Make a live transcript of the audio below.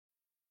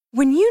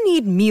When you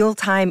need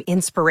mealtime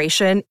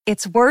inspiration,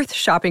 it's worth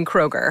shopping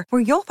Kroger,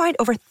 where you'll find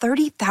over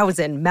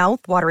 30,000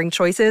 mouth-watering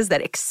choices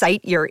that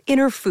excite your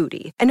inner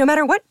foodie. And no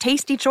matter what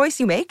tasty choice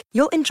you make,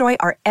 you'll enjoy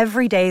our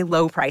everyday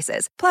low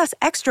prices, plus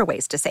extra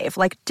ways to save,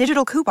 like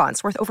digital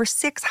coupons worth over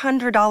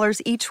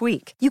 $600 each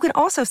week. You can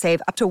also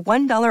save up to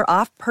 $1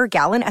 off per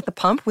gallon at the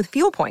pump with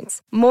fuel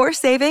points. More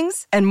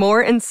savings and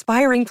more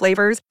inspiring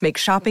flavors make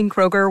shopping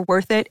Kroger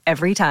worth it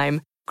every time.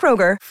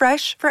 Kroger,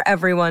 fresh for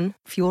everyone.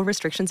 Fuel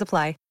restrictions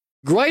apply.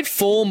 Great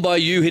form by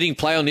you hitting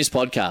play on this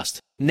podcast.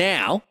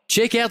 Now,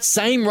 check out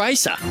Same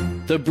Racer,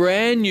 the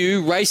brand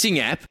new racing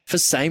app for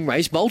same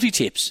race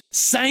multi-tips.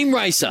 Same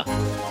Racer.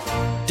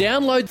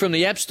 Download from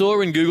the App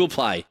Store and Google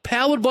Play.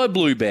 Powered by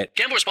Bluebet.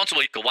 Gamble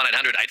responsibly. Call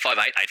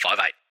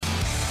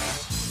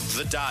 1-800-858-858.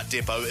 The Dart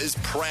Depot is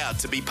proud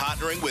to be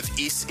partnering with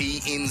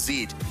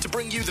SENZ to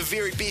bring you the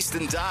very best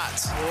in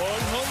darts.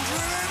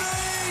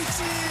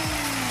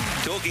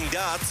 180! Talking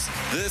darts,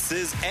 this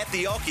is At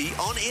the Oche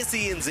on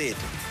SENZ.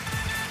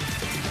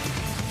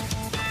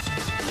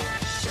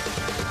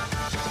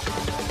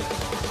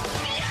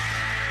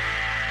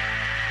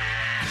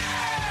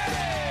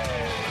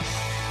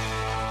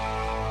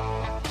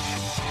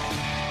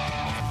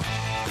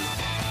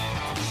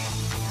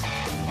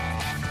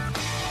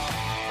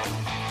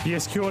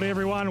 Yes, kia ora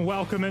everyone.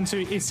 Welcome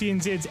into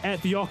SENZ's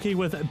At the Oche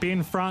with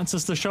Ben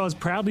Francis. The show is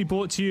proudly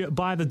brought to you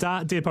by the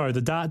Dart Depot.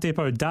 The Dart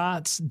Depot,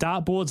 darts,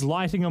 dartboards,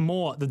 lighting and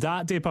more. The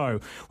Dart Depot.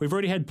 We've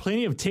already had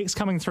plenty of texts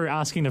coming through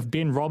asking if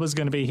Ben Robb is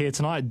going to be here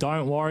tonight.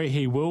 Don't worry,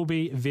 he will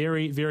be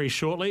very, very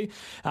shortly.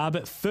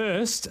 But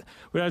first,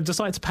 we'd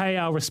just like to pay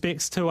our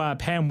respects to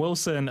Pam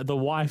Wilson, the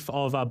wife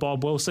of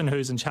Bob Wilson,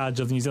 who's in charge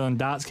of the New Zealand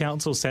Darts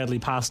Council, sadly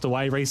passed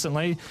away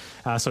recently.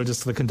 So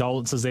just the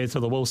condolences there to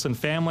the Wilson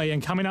family.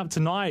 And coming up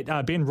tonight,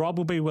 Ben Robb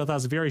will be with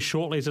us very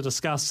shortly to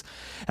discuss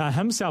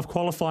himself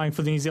qualifying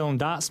for the New Zealand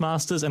Darts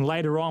Masters, and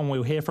later on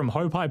we'll hear from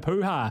Hopai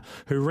Puha,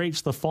 who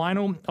reached the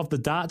final of the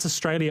Darts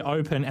Australia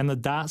Open and the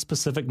Darts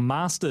Pacific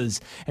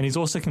Masters, and he's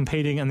also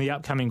competing in the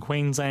upcoming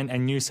Queensland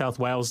and New South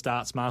Wales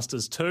Darts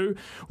Masters too.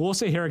 We'll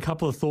also hear a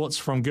couple of thoughts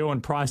from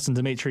Gerwyn Price and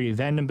Dimitri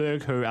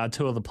Vandenberg, who are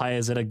two of the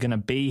players that are going to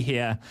be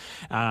here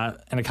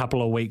in a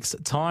couple of weeks'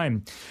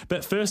 time.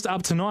 But first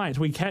up tonight,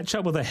 we catch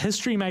up with a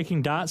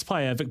history-making darts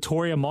player,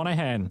 Victoria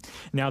Monaghan.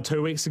 Now,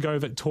 2 weeks ago,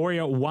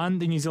 Victoria won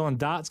the New Zealand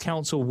Darts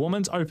Council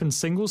Women's Open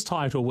Singles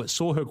title, which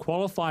saw her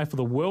qualify for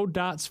the World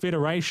Darts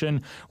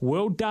Federation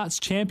World Darts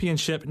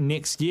Championship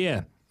next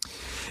year.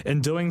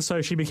 In doing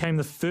so, she became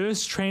the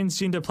first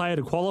transgender player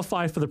to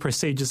qualify for the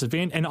prestigious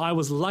event, and I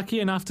was lucky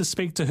enough to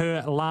speak to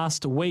her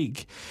last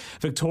week.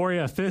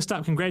 Victoria, first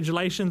up,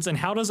 congratulations, and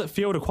how does it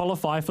feel to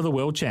qualify for the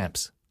World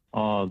Champs?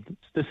 Oh,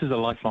 this is a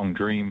lifelong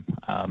dream.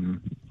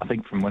 I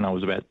think from when I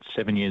was about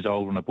 7 years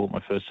old, when I bought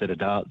my first set of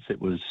darts,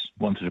 it was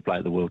wanted to play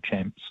at the World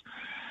Champs.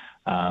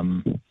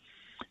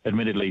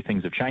 Admittedly,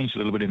 things have changed a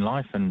little bit in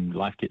life, and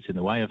life gets in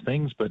the way of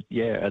things. But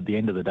yeah, at the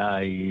end of the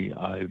day,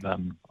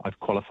 I've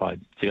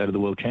qualified to go to the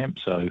World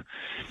Champs. So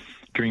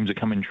dreams are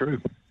coming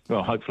true.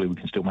 Well, hopefully we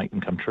can still make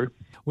them come true.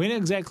 When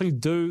exactly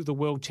do the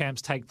World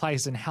Champs take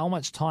place, and how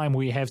much time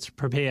will you have to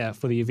prepare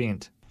for the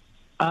event?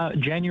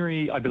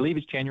 January, I believe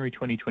it's January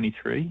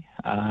 2023.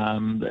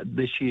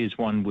 This year's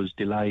one was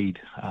delayed.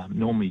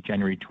 Normally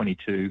January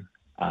 22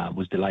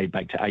 was delayed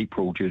back to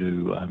April due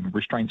to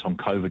restraints on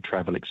COVID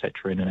travel,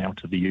 etc., in and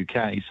out of the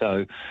UK.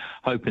 So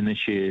hoping this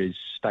year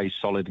stays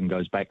solid and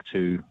goes back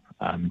to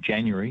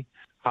January.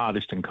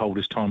 Hardest and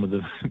coldest time of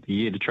the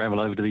year to travel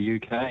over to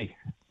the UK.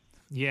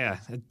 Yeah,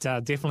 it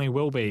definitely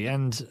will be.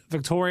 And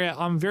Victoria,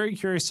 I'm very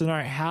curious to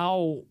know,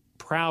 how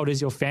proud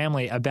is your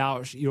family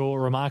about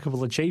your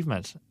remarkable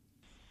achievement?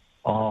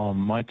 Oh,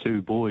 my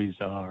two boys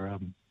are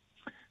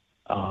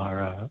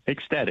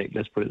ecstatic,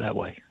 let's put it that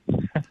way.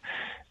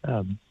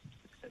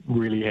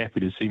 Really happy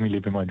to see me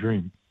living my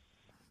dream.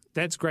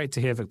 That's great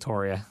to hear,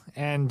 Victoria.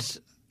 And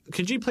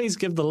could you please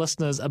give the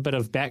listeners a bit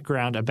of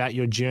background about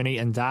your journey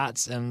in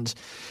darts and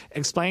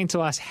explain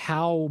to us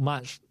how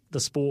much the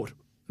sport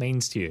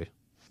means to you?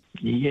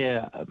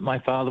 Yeah, my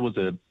father was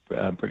a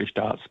British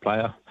darts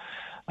player,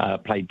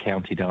 played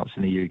county darts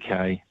in the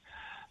UK.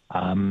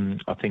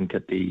 I think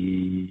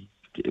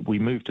we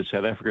moved to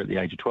South Africa at the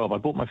age of 12. I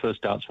bought my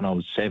first darts when I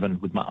was 7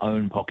 with my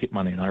own pocket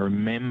money, and I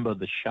remember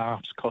the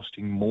shafts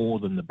costing more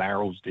than the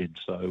barrels did.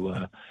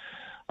 So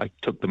I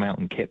took them out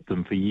and kept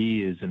them for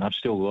years, and I've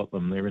still got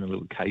them. They're in a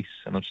little case,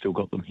 and I've still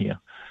got them here.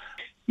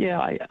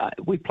 Yeah,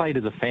 we played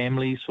as a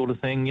family sort of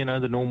thing, you know,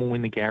 the normal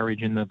in the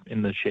garage, in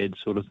the shed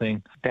sort of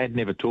thing. Dad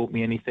never taught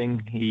me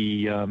anything.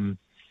 He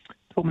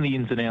taught me the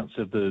ins and outs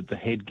of the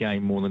head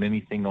game more than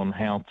anything, on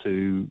how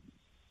to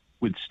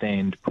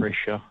withstand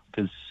pressure,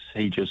 because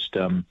he just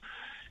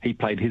he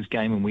played his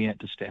game and we had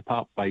to step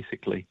up,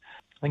 basically.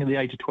 I think at the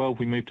age of 12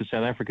 we moved to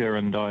South Africa,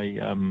 and I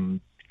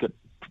got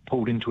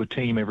pulled into a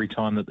team every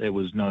time that there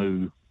was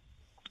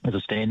as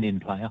a stand-in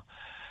player.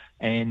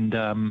 And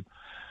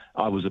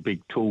I was a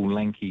big, tall,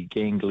 lanky,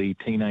 gangly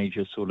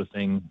teenager sort of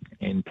thing,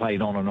 and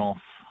played on and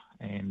off.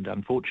 And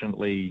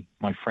unfortunately,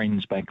 my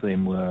friends back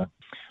then were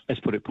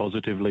let's put it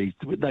positively,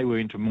 they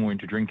were more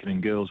into drinking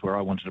and girls, where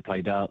I wanted to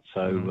play darts.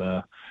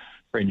 So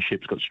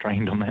friendships got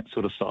strained on that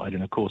sort of side.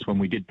 And of course, when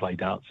we did play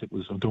darts, it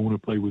was, I don't want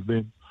to play with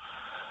them.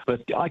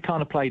 But I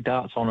kind of played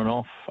darts on and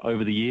off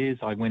over the years.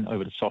 I went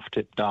over to soft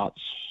tip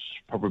darts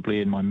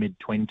probably in my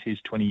mid-20s,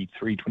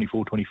 23,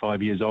 24,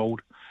 25 years old.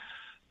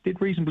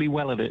 Did reasonably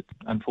well at it.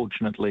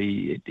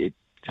 Unfortunately, it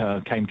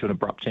came to an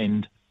abrupt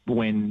end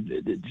when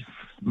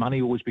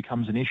money always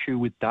becomes an issue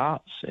with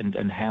darts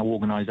and how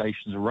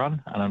organisations are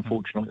run. And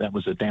unfortunately, that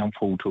was a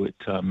downfall to it.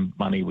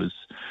 Money was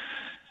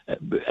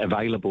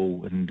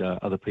available, and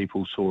other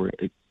people saw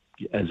it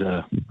as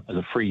a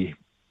free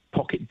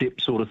pocket dip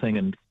sort of thing,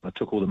 and I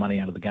took all the money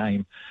out of the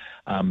game.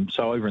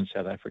 So over in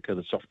South Africa,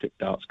 the soft tip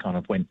darts kind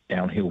of went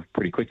downhill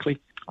pretty quickly.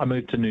 I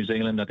moved to New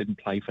Zealand. I didn't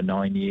play for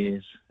 9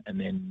 years, and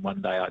then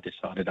one day I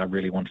decided I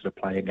really wanted to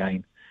play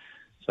again.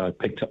 So I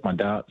picked up my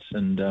darts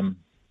and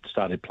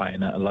started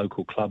playing at a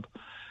local club,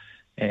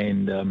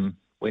 and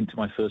went to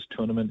my first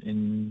tournament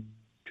in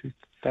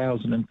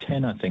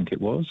 2010, I think it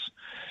was,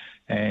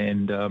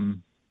 and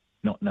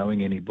not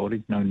knowing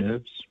anybody, no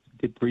nerves,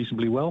 did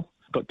reasonably well.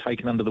 Got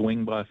taken under the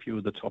wing by a few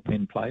of the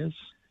top-end players,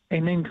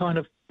 and then kind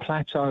of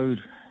plateaued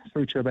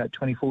through to about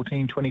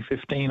 2014,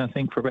 2015, I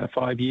think, for about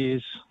 5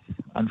 years.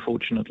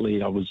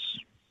 Unfortunately,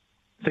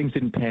 things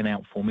didn't pan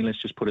out for me,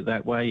 let's just put it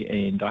that way,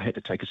 and I had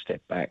to take a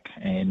step back.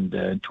 And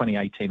in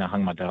 2018, I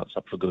hung my darts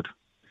up for good.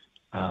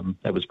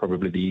 That was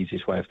probably the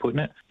easiest way of putting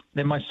it.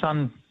 Then my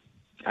son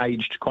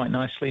aged quite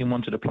nicely and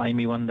wanted to play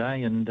me one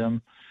day,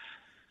 and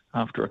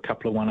after a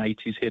couple of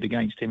 180s hit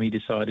against him, he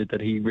decided that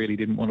he really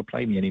didn't want to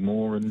play me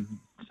anymore and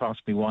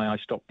asked me why I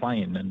stopped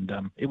playing. And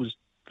it was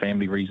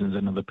family reasons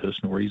and other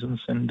personal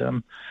reasons.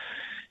 And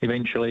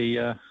eventually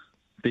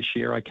this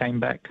year I came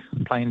back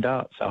playing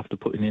darts after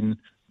putting in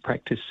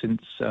practice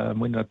since,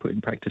 when did I put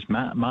in practice?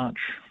 March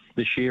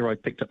this year. I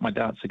picked up my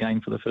darts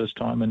again for the first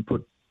time and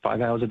put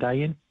 5 hours a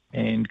day in,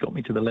 and got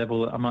me to the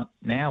level that I'm at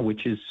now,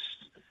 which is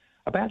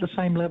about the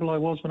same level I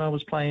was when I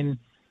was playing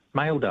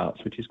male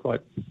darts, which is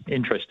quite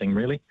interesting,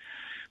 really.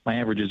 My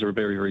averages are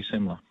very, very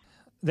similar.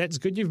 That's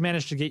good. You've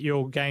managed to get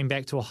your game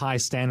back to a high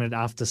standard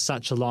after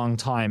such a long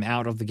time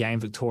out of the game,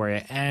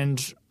 Victoria.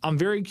 And I'm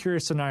very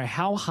curious to know,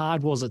 how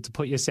hard was it to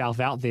put yourself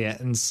out there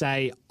and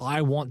say,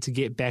 I want to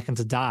get back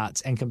into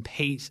darts and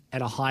compete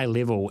at a high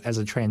level as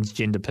a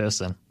transgender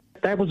person?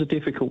 That was a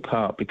difficult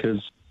part,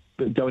 because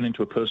going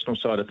into a personal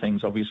side of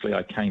things, obviously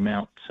I came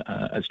out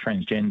as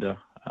transgender.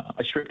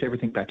 I stripped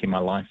everything back in my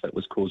life that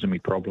was causing me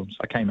problems.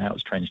 I came out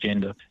as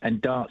transgender,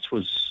 and darts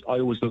was, I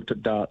always looked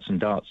at darts and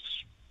darts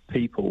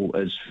people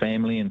as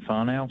family and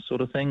whānau sort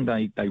of thing.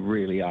 They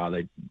really are.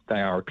 They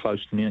are a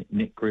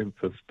close-knit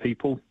group of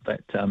people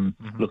that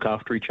look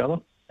after each other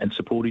and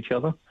support each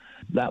other.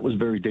 That was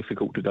very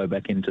difficult to go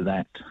back into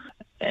that.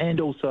 And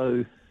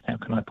also, how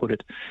can I put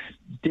it,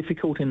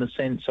 difficult in the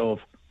sense of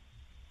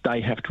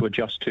they have to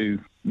adjust to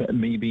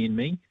me being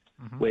me,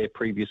 where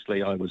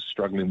previously I was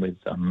struggling with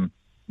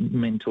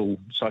mental,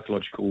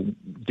 psychological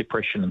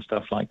depression and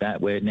stuff like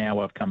that, where now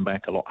I've come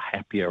back a lot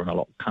happier and a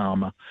lot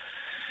calmer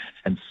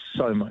and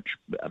so much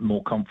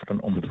more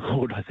confident on the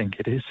board, I think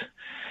it is.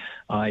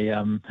 I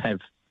have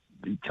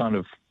kind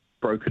of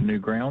broken new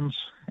grounds,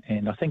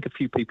 and I think a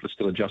few people are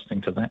still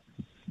adjusting to that.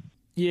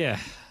 Yeah.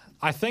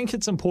 I think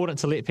it's important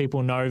to let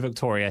people know,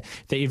 Victoria,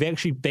 that you've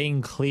actually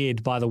been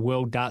cleared by the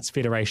World Darts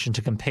Federation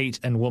to compete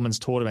in women's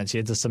tournaments. You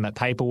had to submit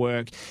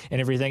paperwork and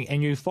everything,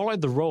 and you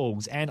followed the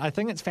rules, and I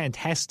think it's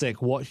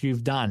fantastic what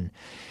you've done.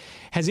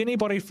 Has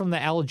anybody from the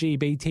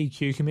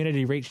LGBTQ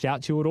community reached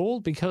out to you at all?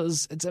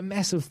 Because it's a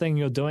massive thing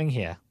you're doing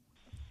here.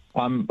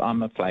 I'm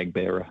a flag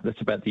bearer.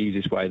 That's about the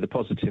easiest way. The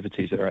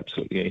positivities are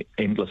absolutely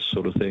endless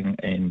sort of thing,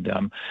 and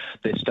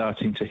they're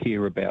starting to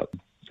hear about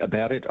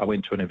it. I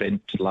went to an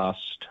event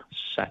last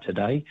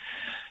Saturday,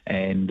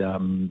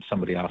 and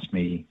somebody asked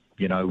me,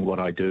 what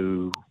I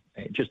do,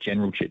 just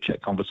general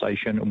chit-chat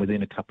conversation, and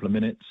within a couple of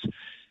minutes,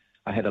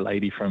 I had a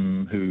lady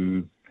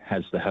who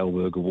has the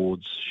Hellberg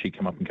Awards. She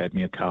came up and gave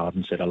me a card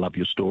and said, I love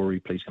your story,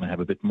 please can I have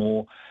a bit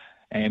more?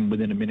 And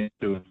within a minute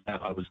or two,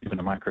 I was given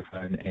a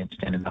microphone and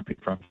standing up in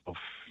front of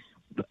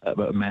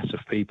a mass of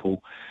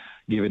people,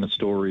 giving a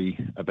story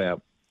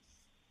about,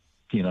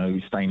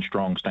 staying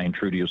strong, staying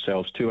true to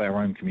yourselves, to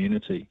our own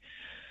community.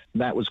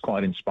 That was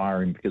quite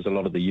inspiring, because a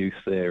lot of the youth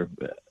there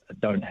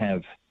don't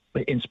have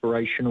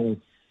inspirational,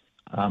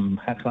 how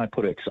can I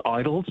put it,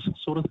 idols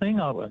sort of thing.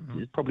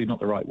 It's probably not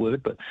the right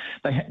word, but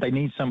they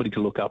need somebody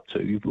to look up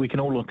to. We can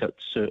all look at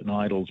certain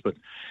idols, but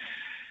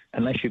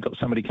unless you've got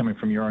somebody coming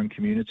from your own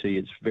community,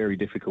 it's very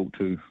difficult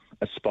to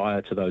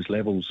aspire to those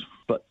levels.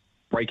 But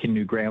breaking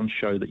new ground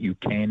show that you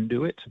can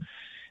do it.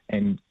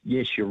 And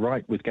yes, you're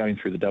right with going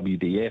through the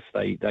WDF.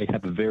 They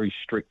have a very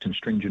strict and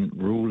stringent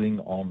ruling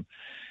on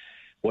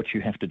what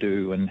you have to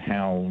do and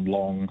how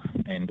long,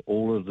 and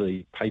all of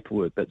the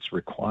paperwork that's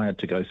required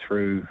to go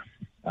through,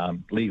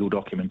 legal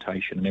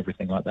documentation and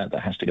everything like that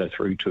has to go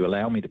through to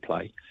allow me to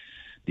play.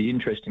 The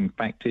interesting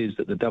fact is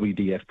that the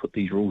WDF put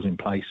these rules in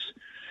place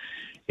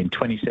in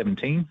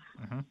 2017,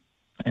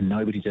 and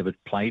nobody's ever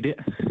played it.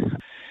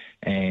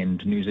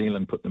 and New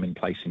Zealand put them in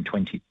place in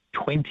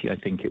 2020, I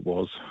think it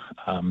was,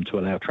 to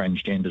allow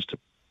transgenders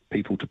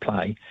people to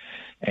play.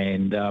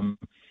 And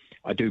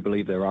I do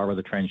believe there are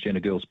other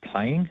transgender girls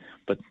playing,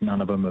 but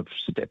none of them have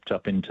stepped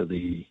up into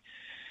the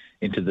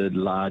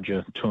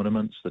larger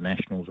tournaments, the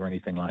nationals or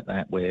anything like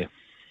that, where,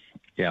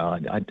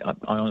 I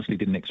honestly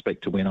didn't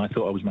expect to win. I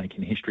thought I was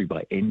making history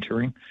by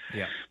entering.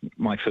 Yeah.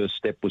 My first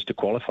step was to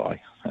qualify.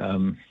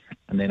 And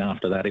then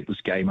after that, it was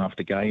game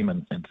after game,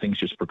 and things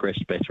just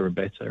progressed better and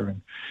better,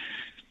 and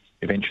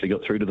eventually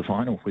got through to the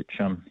final, which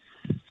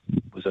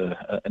was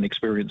an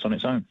experience on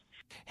its own.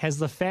 Has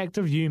the fact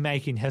of you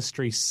making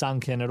history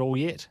sunk in at all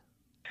yet?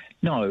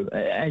 No,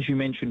 as you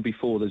mentioned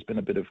before, there's been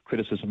a bit of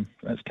criticism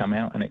that's come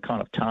out, and it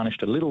kind of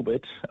tarnished a little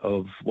bit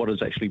of what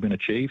has actually been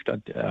achieved.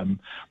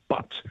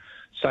 But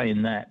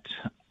saying that,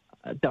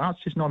 darts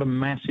is not a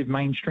massive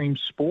mainstream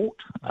sport.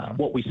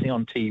 What we see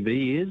on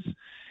TV is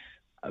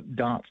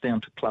darts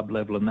down to club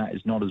level, and that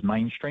is not as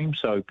mainstream.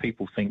 So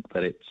people think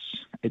that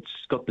it's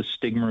got the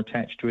stigma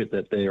attached to it,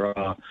 that there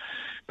are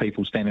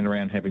people standing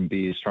around having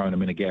beers, throwing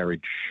them in a garage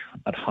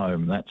at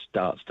home. That's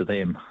darts to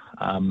them.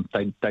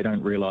 They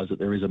don't realise that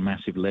there is a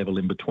massive level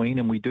in between,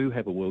 and we do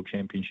have a world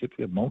championship.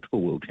 We have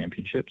multiple world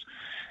championships,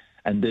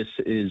 and this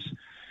is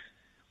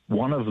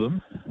one of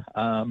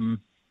them.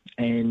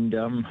 And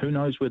who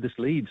knows where this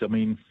leads? I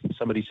mean,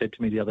 somebody said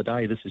to me the other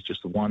day, this is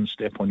just the one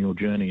step on your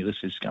journey.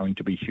 This is going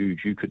to be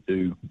huge. You could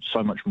do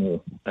so much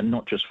more, and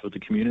not just for the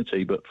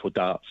community, but for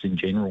darts in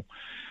general.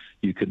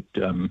 You could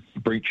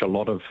breach a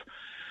lot of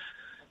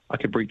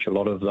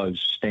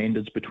those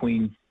standards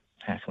between,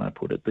 how can I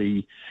put it,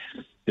 the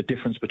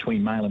difference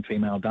between male and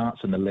female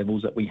darts and the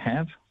levels that we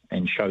have,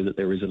 and show that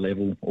there is a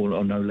level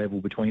or no level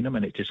between them,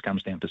 and it just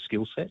comes down to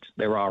skill set.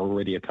 There are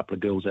already a couple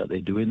of girls out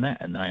there doing that,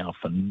 and they are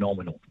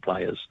phenomenal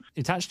players.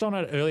 You touched on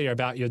it earlier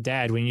about your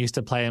dad when you used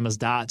to play him as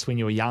darts when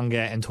you were younger,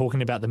 and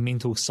talking about the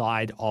mental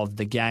side of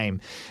the game.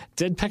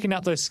 Did picking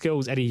up those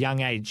skills at a young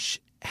age,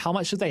 how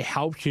much did they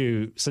help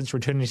you since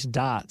returning to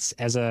darts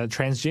as a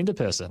transgender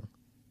person?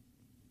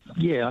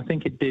 Yeah, I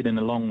think it did in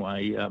a long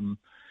way.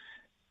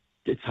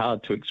 It's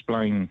hard to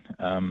explain.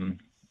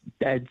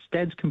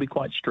 Dads can be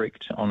quite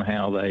strict on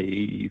how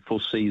they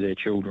foresee their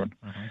children.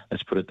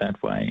 Let's put it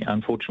that way.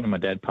 Unfortunately, my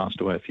dad passed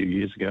away a few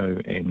years ago,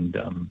 and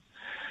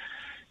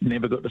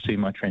never got to see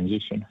my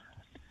transition.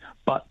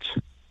 But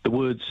the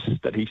words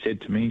that he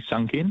said to me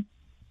sunk in,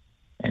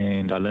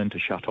 and I learned to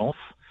shut off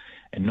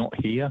and not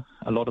hear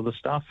a lot of the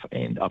stuff.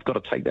 And I've got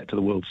to take that to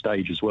the world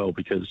stage as well,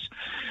 because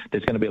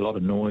there's going to be a lot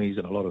of noise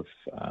and a lot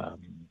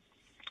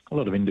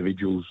of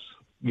individuals,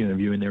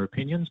 viewing their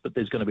opinions, but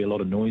there's going to be a lot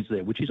of noise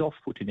there, which is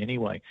off-putting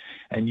anyway.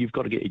 And you've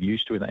got to get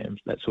used to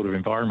that sort of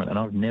environment. And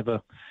I've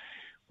never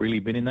really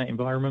been in that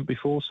environment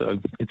before, so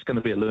it's going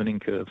to be a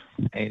learning curve.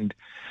 And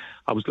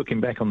I was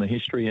looking back on the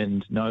history,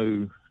 and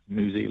no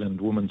New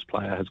Zealand women's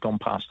player has gone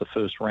past the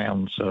first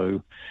round.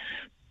 So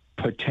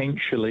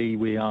potentially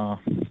we are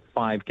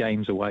 5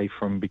 games away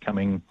from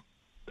becoming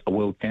a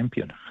world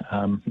champion.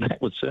 That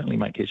would certainly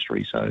make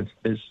history. So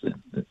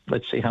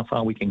let's see how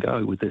far we can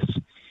go with this.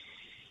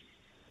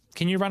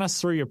 Can you run us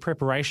through your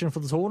preparation for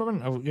the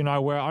tournament?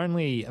 We're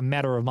only a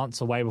matter of months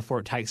away before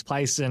it takes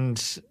place.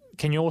 And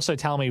can you also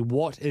tell me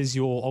what is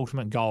your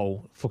ultimate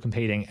goal for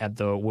competing at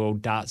the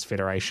World Darts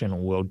Federation or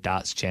World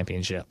Darts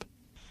Championship?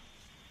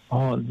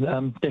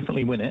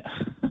 Definitely win it.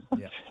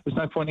 Yeah. There's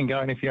no point in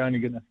going if you're only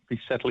going to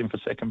be settling for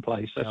second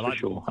place, that's for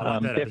sure.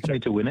 Definitely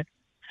to win it.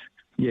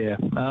 Yeah,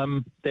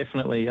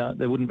 definitely.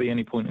 There wouldn't be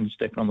any point in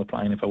stepping on the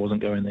plane if I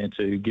wasn't going there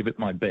to give it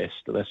my best,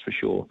 that's for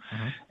sure,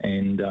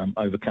 and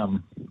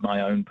overcome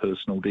my own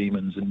personal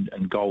demons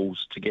and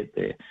goals to get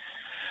there.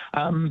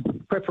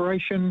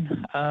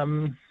 Preparation,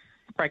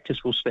 practice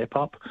will step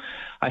up.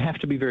 I have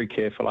to be very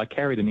careful. I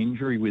carried an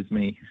injury with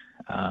me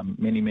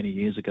many, many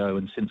years ago,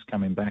 and since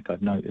coming back,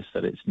 I've noticed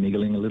that it's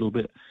niggling a little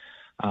bit.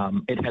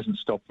 It hasn't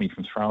stopped me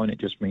from throwing. It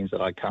just means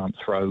that I can't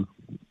throw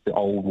the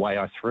old way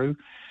I threw.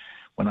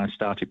 When I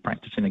started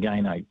practicing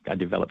again, I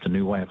developed a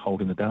new way of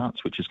holding the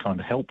darts, which has kind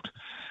of helped.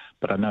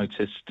 But I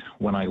noticed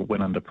when I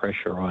went under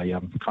pressure, I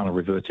kind of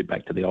reverted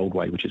back to the old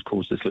way, which has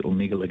caused this little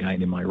niggle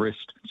again in my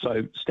wrist.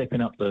 So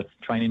stepping up the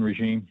training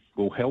regime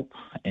will help.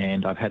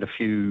 And I've had a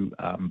few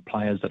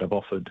players that have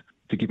offered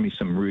to give me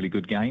some really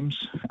good games,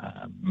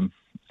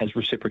 as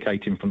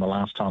reciprocating from the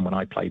last time when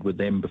I played with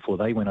them before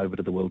they went over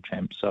to the World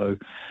Champs. So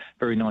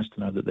very nice to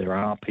know that there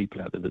are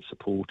people out there that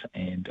support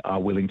and are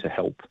willing to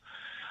help.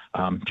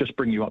 Just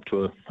bring you up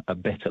to a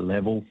better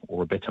level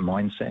or a better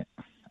mindset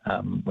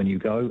when you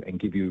go,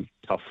 and give you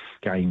tough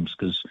games,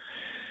 because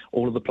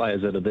all of the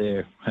players that are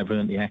there have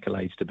earned the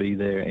accolades to be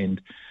there, and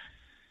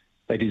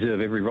they deserve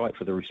every right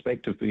for the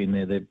respect of being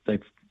there.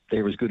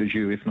 They're as good as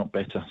you, if not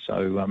better.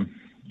 So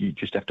you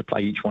just have to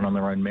play each one on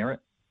their own merit.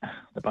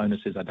 The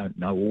bonus is I don't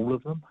know all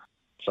of them,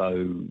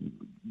 so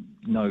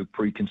no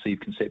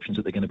preconceived conceptions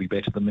that they're going to be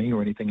better than me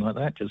or anything like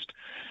that. Just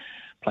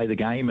play the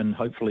game, and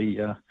hopefully...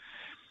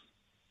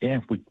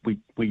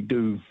 we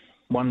do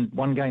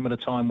one game at a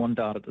time, one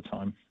dart at a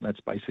time. That's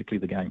basically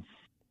the game.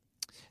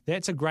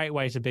 That's a great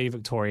way to be,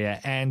 Victoria.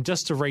 And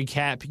just to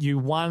recap, you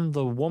won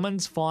the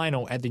women's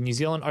final at the New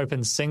Zealand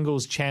Open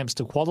Singles Champs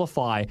to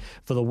qualify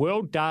for the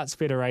World Darts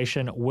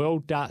Federation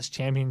World Darts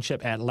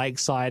Championship at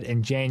Lakeside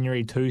in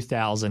January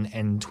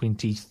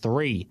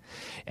 2023.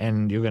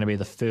 And you're going to be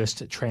the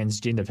first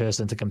transgender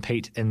person to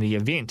compete in the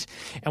event.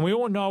 And we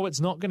all know it's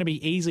not going to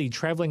be easy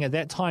travelling at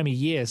that time of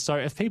year. So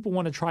if people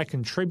want to try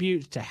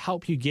contribute to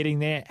help you getting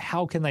there,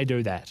 how can they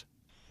do that?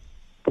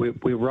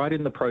 We're right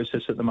in the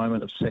process at the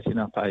moment of setting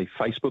up a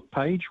Facebook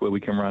page where we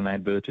can run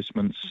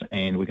advertisements,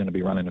 and we're going to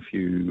be running a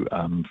few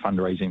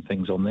fundraising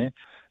things on there.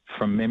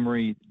 From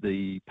memory,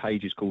 the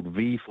page is called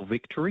V for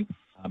Victory.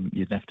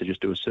 You'd have to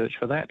just do a search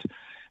for that.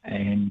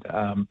 And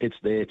it's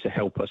there to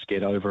help us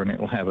get over, and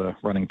it'll have a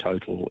running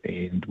total,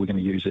 and we're going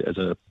to use it as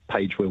a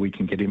page where we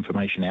can get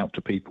information out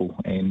to people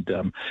and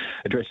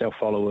address our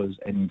followers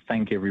and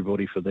thank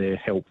everybody for their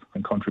help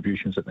and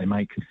contributions that they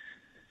make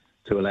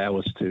to allow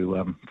us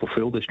to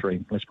fulfill this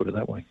dream. Let's put it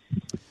that way.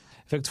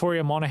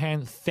 Victoria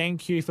Monaghan,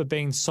 thank you for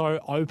being so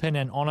open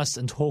and honest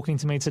and talking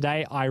to me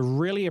today. I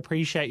really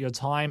appreciate your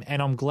time,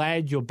 and I'm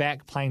glad you're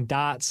back playing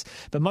darts.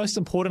 But most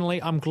importantly,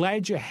 I'm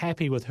glad you're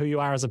happy with who you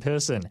are as a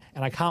person,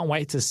 and I can't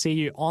wait to see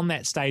you on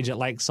that stage at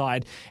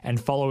Lakeside and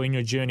following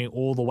your journey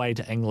all the way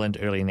to England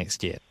early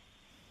next year.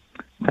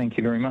 Thank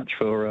you very much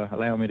for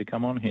allowing me to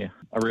come on here.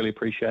 I really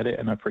appreciate it,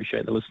 and I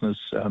appreciate the listeners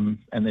and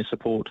their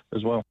support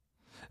as well.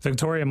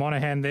 Victoria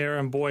Monaghan there,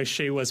 and boy,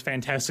 she was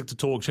fantastic to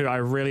talk to. I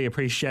really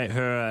appreciate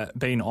her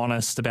being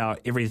honest about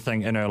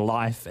everything in her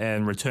life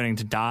and returning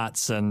to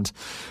darts, and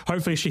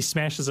hopefully she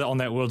smashes it on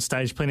that world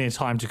stage. Plenty of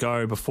time to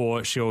go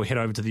before she'll head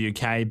over to the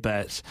UK,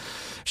 but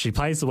she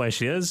plays the way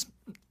she is.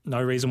 No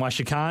reason why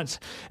she can't.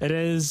 It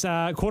is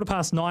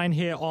 9:15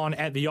 here on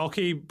At the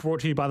Yockey,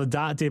 brought to you by the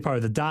Dart Depot.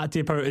 The Dart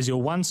Depot is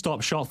your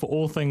one-stop shop for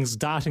all things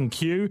Dart and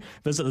Q.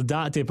 Visit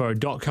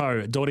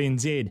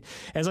thedartdepot.co.nz.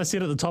 As I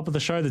said at the top of the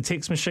show, the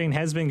text machine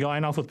has been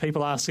going off with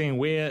people asking,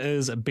 where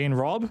is Ben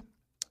Robb?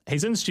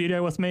 He's in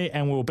studio with me,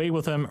 and we'll be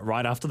with him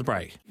right after the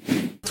break.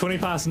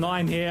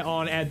 9:20 here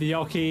on At the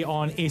Yockey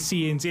on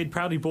SENZ,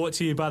 proudly brought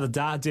to you by the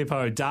Dart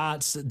Depot.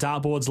 Darts,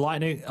 dartboards,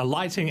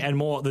 lighting and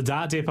more, the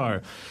Dart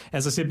Depot.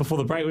 As I said before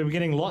the break, we were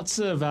getting lots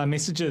of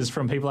messages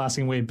from people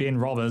asking where Ben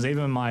Robb is.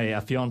 Even my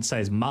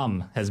fiancé's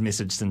mum has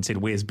messaged and said,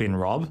 where's Ben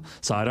Robb?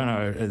 So I don't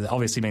know, it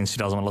obviously means she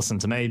doesn't want to listen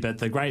to me, but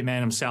the great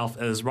man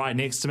himself is right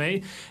next to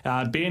me.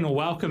 Ben,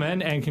 welcome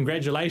in, and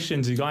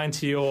congratulations. You're going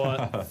to your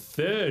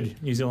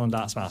third New Zealand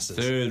Darts Masters.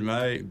 Third,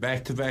 mate.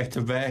 Back to back to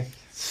back.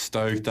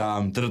 Stoked.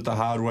 Did it the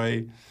hard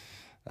way.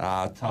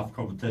 Tough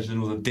competition.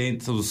 It was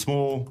it was a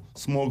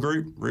small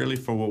group, really,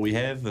 for what we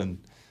have, and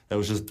it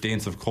was just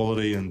dance of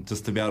quality, and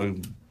just to be able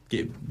to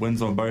get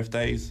wins on both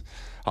days,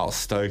 I was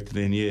stoked.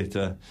 And then,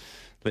 to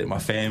let my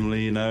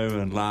family,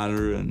 and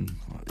Lana and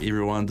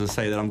everyone to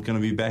say that I'm going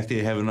to be back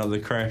there, have another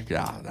crack.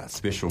 That's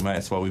special, mate.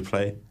 That's why we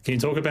play. Can you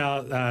talk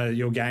about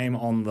your game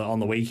on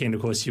the weekend?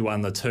 Of course, you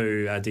won the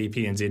two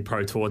DPNZ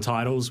Pro Tour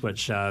titles,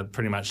 which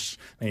pretty much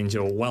means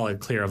you're well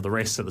clear of the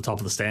rest at the top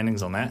of the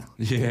standings on that.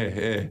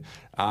 Yeah.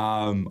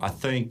 I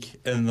think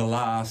in the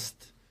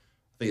last,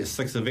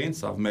 6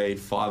 events, I've made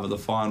 5 of the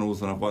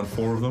finals and I've won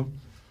 4 of them.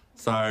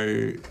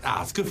 So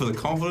it's good for the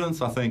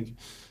confidence. I think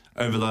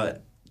over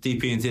the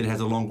DPNZ has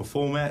a longer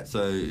format,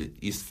 so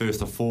it's first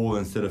to 4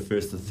 instead of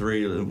first to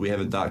 3. We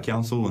have a Dart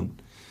Council,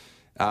 and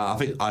I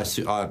think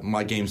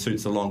my game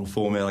suits the longer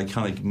format. I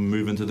kind of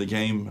move into the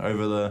game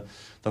over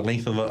the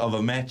length of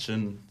a match,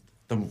 and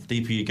the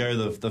deeper you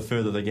go, the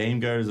further the game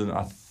goes. And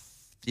I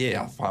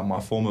find my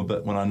form a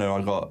bit when I know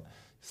I got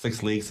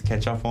 6 leagues to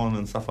catch up on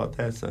and stuff like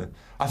that. So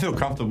I feel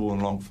comfortable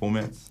in long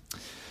formats.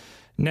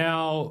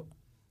 Now,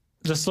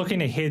 just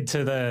looking ahead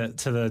to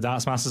the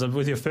Darts Masters,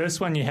 with your first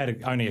one, you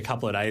had only a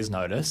couple of days'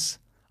 notice.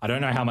 I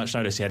don't know how much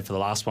notice you had for the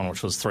last one,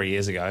 which was 3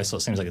 years ago, so it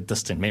seems like a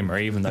distant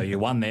memory, even though you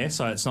won there,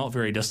 so it's not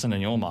very distant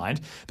in your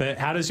mind. But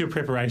how does your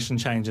preparation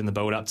change in the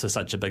build-up to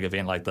such a big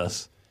event like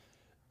this?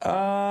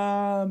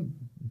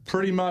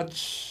 Pretty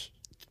much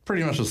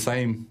the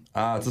same.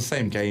 It's the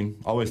same game.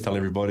 I always tell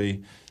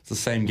everybody it's the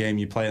same game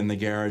you play in the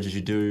garage as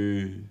you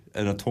do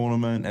in a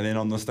tournament, and then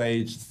on the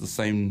stage, it's the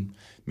same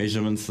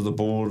measurements to the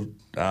board.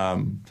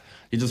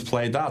 You just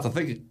play darts. I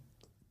think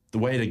the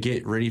way to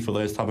get ready for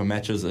those type of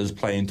matches is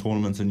playing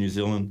tournaments in New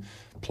Zealand,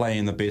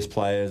 playing the best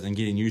players and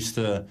getting used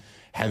to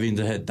having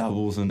to hit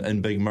doubles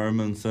in big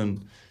moments,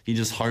 and you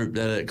just hope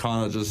that it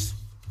kind of just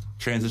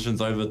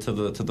transitions over to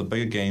the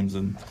bigger games.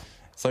 And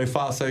so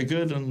far so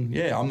good, and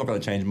I'm not going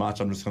to change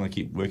much. I'm just going to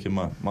keep working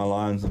my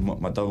lines and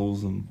my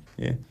doubles, and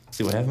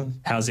see what happens.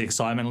 How's the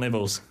excitement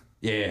levels?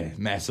 Yeah,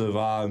 massive.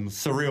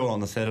 Surreal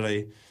on the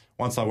Saturday.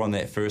 Once I won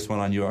that first one,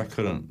 I knew I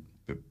couldn't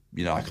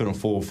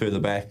fall further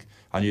back.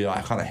 I knew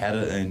I kind of had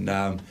it,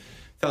 and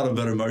felt a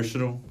bit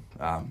emotional.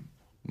 A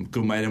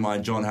good mate of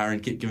mine, John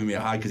Harron, kept giving me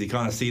a hug because he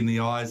kind of seen the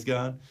eyes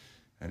going,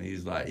 and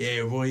he's like,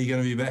 "Yeah, boy, you're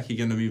going to be back. You're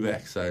going to be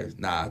back." So,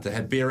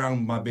 to be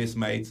around my best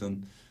mates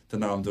and to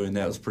know I'm doing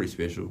that was pretty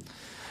special.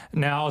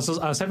 Now, I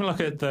was having a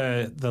look at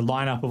the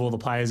lineup of all the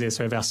players there,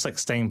 so we have our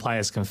 16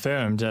 players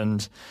confirmed,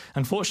 and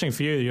unfortunately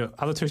for you, your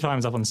other 2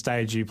 times up on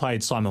stage, you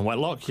played Simon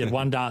Whitlock. You had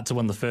 1 dart to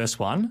win the first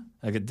one,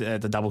 at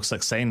the double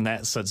 16.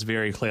 That sits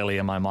very clearly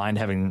in my mind,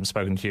 having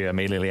spoken to you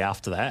immediately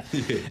after that.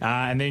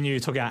 And then you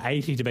took out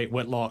 80 to beat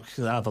Whitlock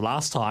the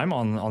last time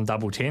on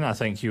double 10. I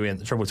think you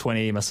went triple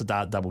 20, missed a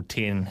dart double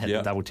 10, hit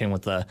the double 10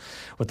 with the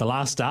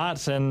last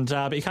dart, and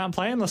but you can't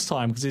play him this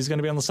time because he's going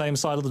to be on the same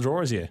side of the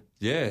draw as you.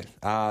 Yeah,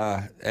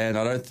 and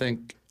I don't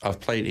think I've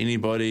played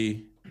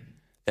anybody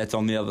that's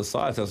on the other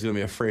side, so it's going to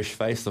be a fresh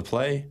face to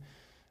play.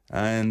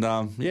 And,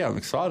 yeah, I'm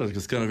excited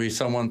because it's going to be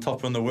someone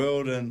top in the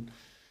world, and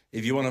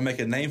if you want to make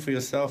a name for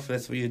yourself,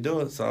 that's where you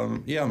do it. So,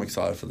 yeah, I'm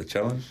excited for the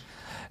challenge.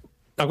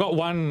 I've got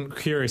one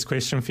curious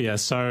question for you.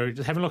 So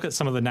just having a look at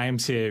some of the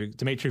names here,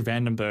 Dimitri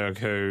Vandenberg,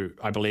 who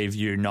I believe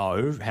you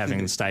know,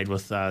 having stayed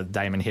with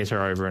Damon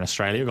Hetter over in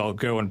Australia. We've got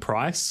Gerwyn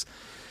Price,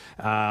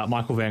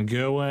 Michael Van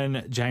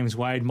Gerwen, James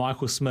Wade,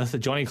 Michael Smith,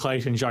 Johnny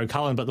Clayton, Joe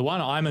Cullen. But the one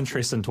I'm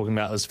interested in talking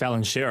about is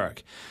Fallon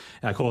Sherrick.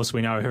 Of course,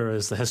 we know her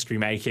as the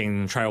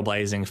history-making,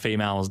 trailblazing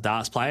females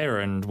darts player,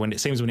 and when it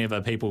seems whenever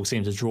people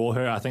seem to draw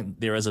her, I think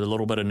there is a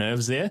little bit of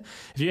nerves there.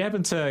 If you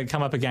happen to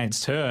come up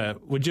against her,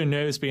 would your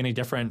nerves be any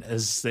different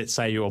as, let's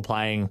say, you were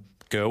playing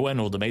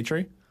Gerwyn or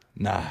Dimitri?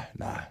 Nah.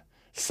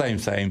 Same.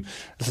 It's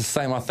the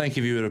same. I think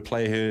if you were to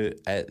play her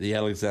at the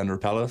Alexandra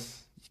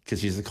Palace, because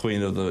she's the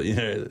queen of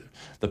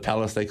the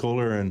palace, they call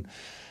her, and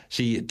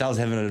she does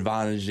have an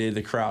advantage there.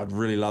 The crowd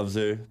really loves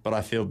her, but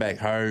I feel back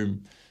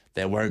home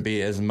there won't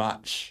be as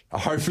much.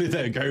 Hopefully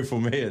they'll go for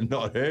me and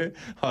not her.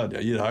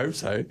 You'd hope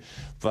so.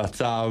 But,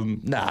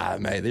 nah,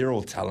 mate, they're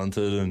all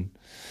talented, and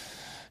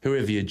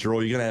whoever you draw,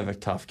 you're going to have a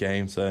tough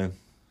game. So,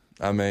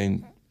 I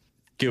mean,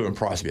 Gerwyn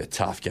Price will be a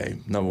tough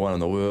game. Number 1 in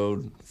the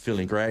world,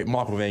 feeling great.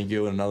 Michael Van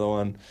Gerwen, another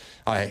one.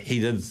 He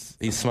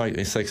smoked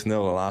me 6-0 the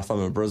last time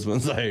in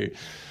Brisbane, so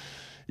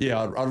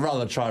yeah, I'd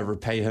rather try to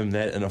repay him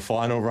that in a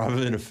final rather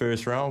than a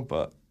first round,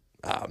 but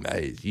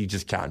mate, you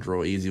just can't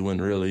draw an easy win,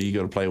 really. You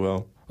got to play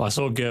well. Well, I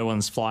saw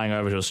Gerwyn's flying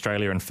over to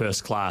Australia in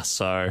first class,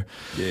 so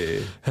yeah,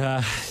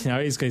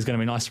 he's going to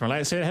be nice and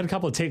relaxed. So I had a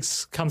couple of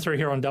texts come through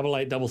here on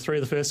 8833.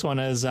 The first one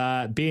is,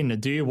 Ben,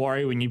 do you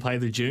worry when you play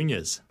the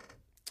juniors?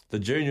 The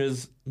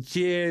juniors,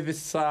 yeah,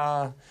 there's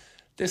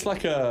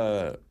like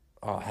a,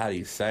 how do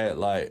you say it,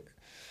 like,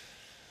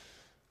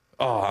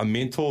 a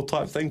mentor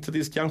type thing to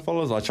these young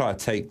fellas. I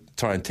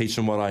try and teach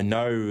them what I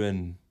know,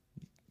 and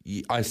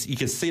you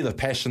can see the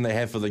passion they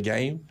have for the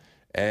game.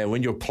 And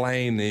when you're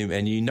playing them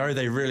and you know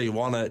they really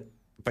want it,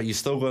 but you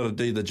still got to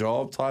do the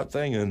job type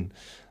thing. And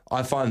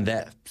I find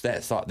that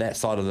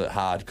side of it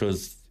hard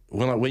because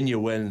when you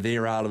win,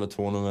 they're out of a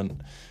tournament.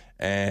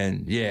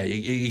 And, yeah,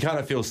 you kind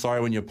of feel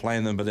sorry when you're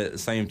playing them, but at the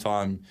same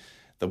time,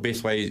 the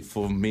best way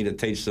for me to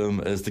teach them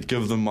is to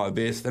give them my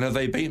best. And if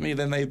they beat me,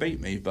 then they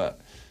beat me.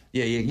 But,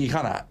 yeah, you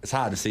kind of, it's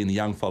hard to see the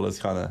young fellas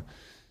kind of,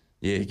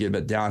 get a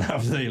bit down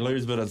after they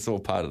lose, but it's all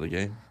part of the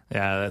game.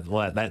 Yeah,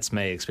 that's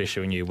me,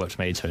 especially when you whipped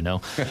me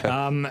 2-0.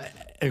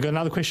 I've got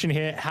another question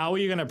here. How are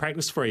you going to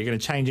practice for it? Are you going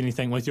to change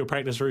anything with your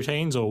practice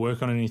routines or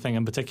work on anything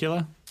in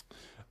particular?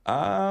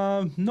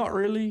 Not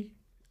really.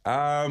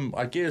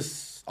 I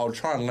guess I'll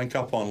try and link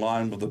up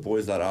online with the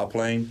boys that are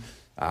playing.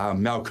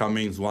 Mal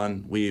Cummings,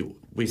 one.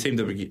 We seem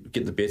to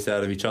get the best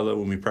out of each other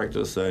when we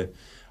practice, so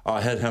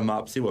I hit him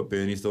up, see what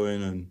Bernie's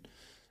doing,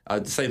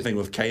 and the same thing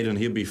with Caden.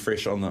 He'll be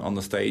fresh on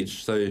the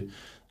stage, so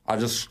I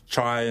just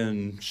try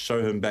and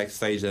show him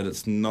backstage that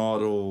it's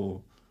not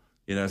all,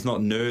 it's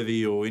not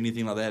nervy or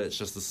anything like that. It's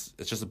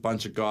just a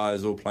bunch of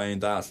guys all playing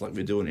darts like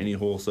we do in any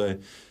hall. So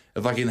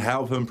if I can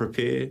help him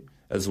prepare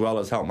as well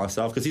as help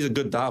myself, because he's a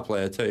good dart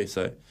player too.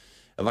 So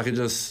if I can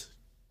just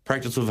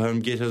practice with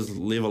him, get his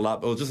level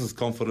up or just his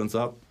confidence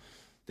up,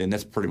 then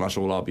that's pretty much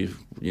all I'll be,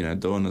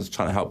 doing is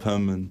trying to help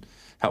him and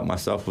help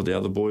myself with the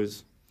other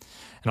boys.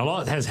 And a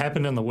lot has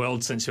happened in the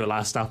world since you were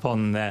last up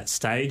on that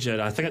stage.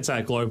 I think it's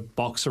at Globe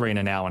Box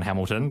Arena now in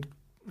Hamilton.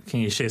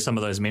 Can you share some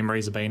of those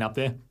memories of being up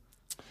there?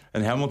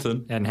 In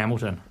Hamilton? In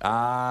Hamilton.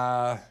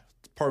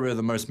 Probably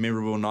the most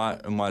memorable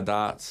night in my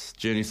darts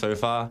journey so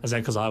far. Is that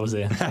because I was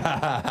there?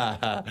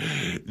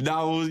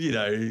 No,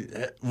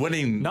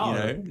 winning.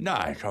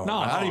 No. Come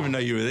on. I didn't even know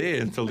you were there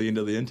until the end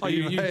of the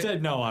interview. Oh, you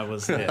did know I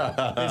was there.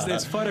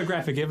 There's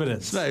photographic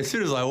evidence. No, as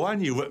soon as I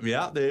won, you whipped me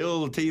out there.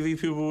 All the TV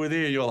people were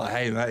there. You're like,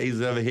 hey, mate, he's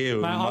over here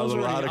with my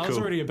little article. I was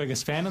already your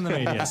biggest fan in the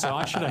media, so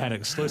I should have had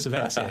exclusive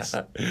access.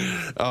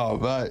 Oh,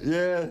 mate,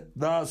 yeah.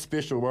 No, it's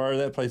special, bro.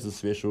 That place is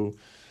special.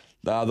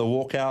 The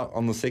walkout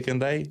on the second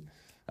day,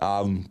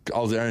 I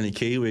was the only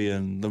Kiwi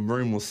and the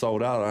room was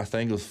sold out. I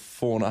think it was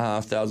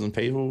 4,500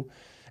 people.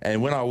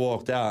 And when I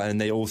walked out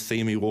and they all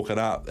see me walking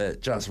up,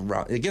 it gives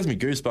me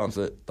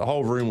goosebumps. The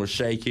whole room was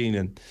shaking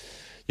and,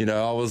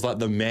 I was like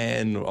the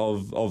man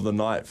of the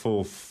night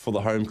for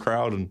the home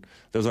crowd. And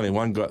there was only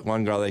one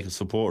guy they could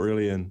support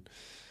really. And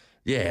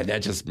yeah,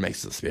 that just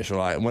makes it special.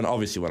 Like when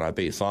I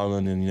beat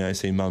Simon and,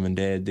 see mum and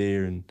dad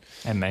there and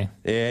me.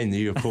 Yeah, and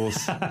you, of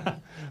course.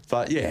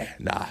 But yeah,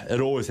 it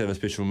always have a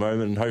special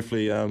moment and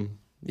hopefully,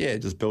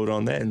 just build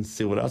on that and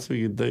see what else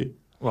we could do.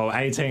 Well,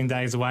 18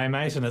 days away,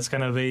 mate, and it's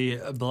going to be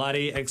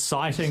bloody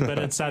exciting. But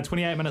it's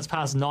 28 minutes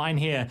past 9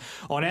 here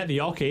on At the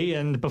Oche.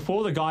 And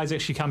before the guys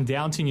actually come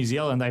down to New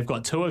Zealand, they've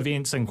got 2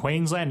 events in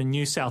Queensland and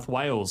New South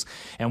Wales.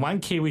 And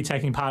one Kiwi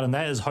taking part in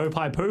that is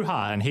Hopai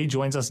Puha, and he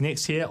joins us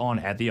next here on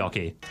At the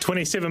Oche.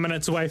 27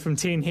 minutes away from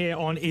 10 here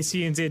on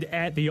SENZ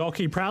At the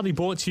Oche. Proudly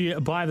brought to you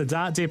by the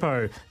Dart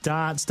Depot.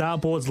 Darts,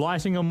 dartboards,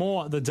 lighting and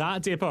more. The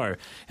Dart Depot.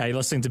 Hey,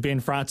 listening to Ben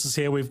Francis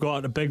here. We've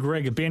got a big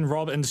rig, Ben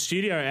Robb in the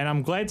studio, and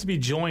I'm glad to be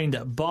joined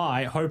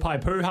by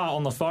Hopai Puha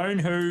on the phone,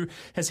 who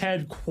has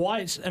had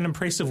quite an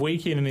impressive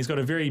weekend, and he's got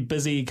a very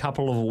busy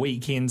couple of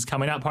weekends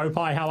coming up.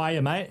 Hopai, how are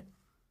you, mate?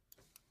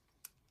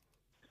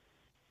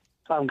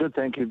 I'm good,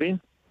 thank you,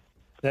 Ben.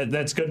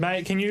 That's good,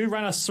 mate. Can you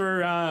run us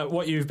through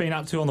what you've been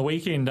up to on the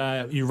weekend?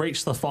 You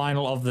reached the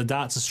final of the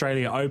Darts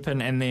Australia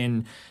Open and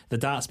then the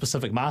Darts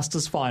Pacific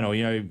Masters final.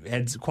 You know,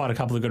 had quite a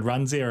couple of good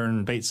runs there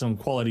and beat some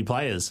quality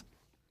players.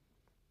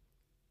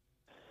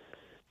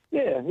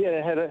 Yeah,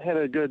 had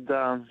a good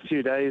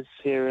few days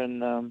here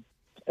in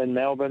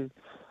Melbourne.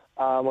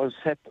 Was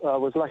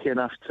lucky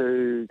enough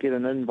to get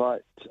an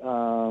invite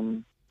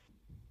to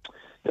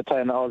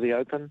play in the Aussie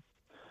Open,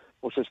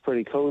 which was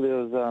pretty cool. There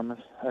was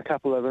a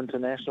couple of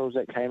internationals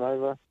that came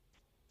over,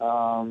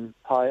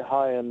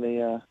 high in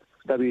the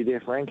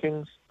WDF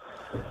rankings.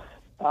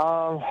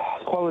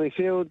 Quality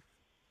field,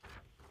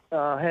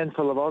 a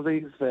handful of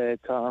Aussies that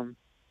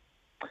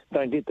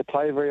don't get to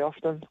play very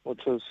often,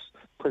 which was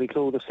pretty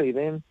cool to see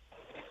them.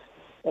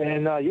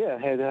 And,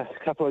 had a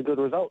couple of good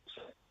results.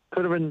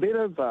 Could have been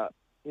better, but,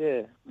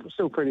 I'm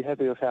still pretty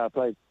happy with how I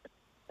played.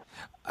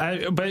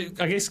 But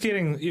I guess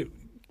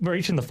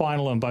reaching the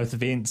final in both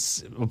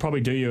events will probably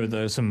do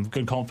you some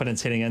good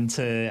confidence heading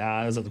into,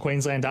 is it the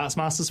Queensland Darts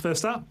Masters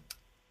first up?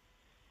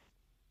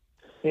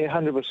 Yeah,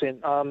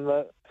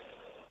 100%.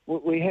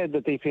 We had the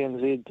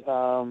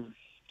DPNZ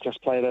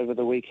just played over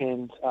the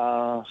weekend,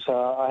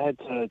 so I had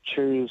to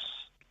choose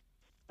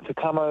to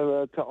come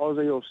over to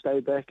Aussie or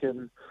stay back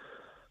and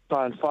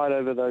try and fight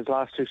over those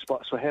last 2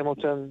 spots for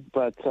Hamilton.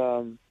 But,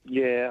 I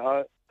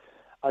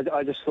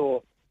just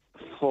thought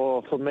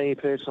for me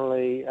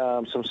personally,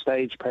 some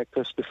stage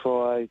practice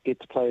before I get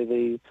to play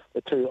the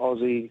 2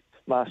 Aussie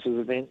Masters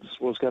events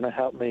was going to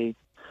help me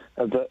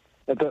a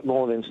bit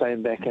more than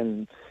staying back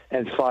and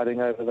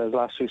fighting over those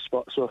last 2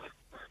 spots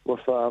with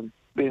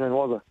Ben and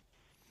Wazza.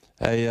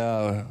 Hey,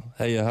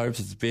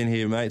 Hopes, it's Ben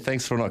here, mate.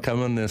 Thanks for not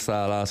coming this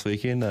last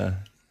weekend.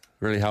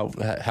 Really helped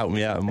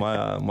me out in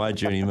my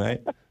journey,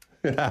 mate.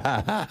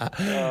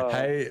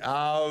 Hey,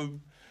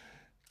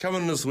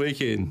 coming this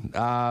weekend,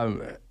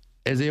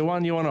 is there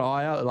one you want to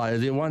eye out? Like,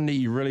 is there one that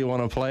you really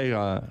want to play?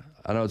 I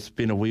know it's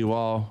been a wee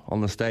while on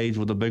the stage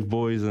with the big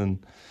boys,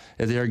 and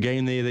is there a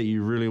game there that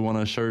you really want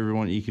to show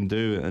everyone you can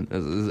do? And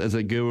is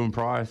it Gerwyn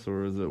Price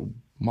or is it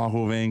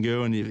Michael Van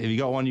Gerwen? Have you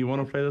got one you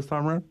want to play this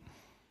time around?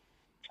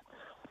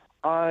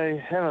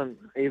 I haven't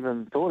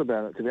even thought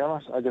about it, to be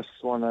honest. I just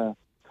want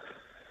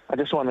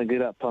to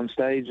get up on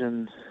stage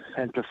and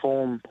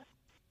perform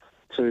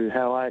to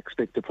how I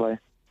expect to play.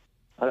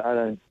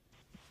 I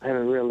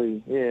haven't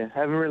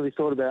really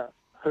thought about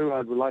who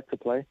I would like to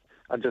play.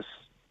 I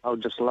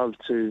would just love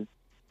to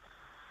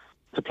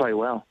play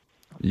well.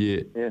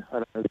 Yeah. Yeah,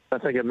 I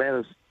don't think it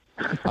matters.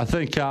 I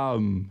think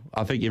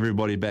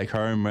everybody back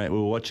home, mate, we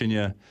were watching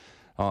you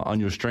on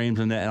your streams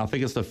and that, and I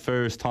think it's the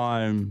first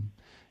time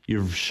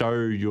you've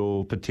showed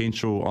your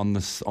potential on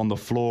the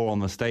floor, on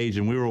the stage,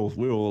 and we were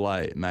all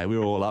like, mate, we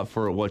were all up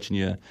for it, watching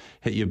you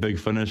hit your big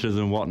finishes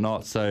and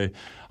whatnot. So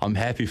I'm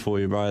happy for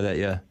you, bro, that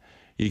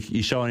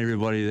you're showing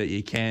everybody that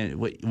you can.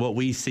 What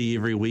we see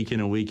every week in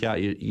and week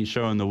out, you're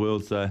showing the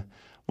world. So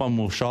one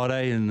more shot,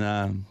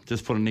 and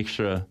just put an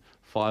extra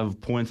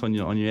 5 points on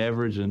your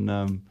average,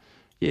 and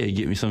you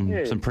get me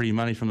some pretty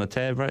money from the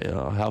tab, right?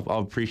 I'll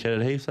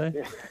appreciate it heaps, eh?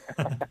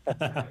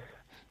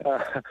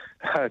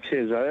 Yeah.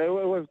 Cheers, mate.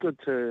 It was good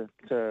to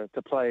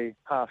play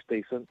half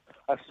decent.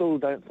 I still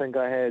don't think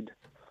I had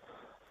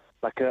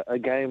like a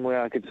game where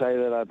I could say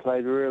that I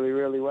played really,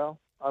 really well.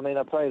 I mean,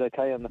 I played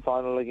okay in the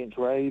final against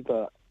Ray,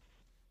 but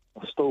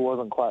I still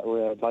wasn't quite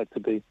where I'd like to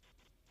be.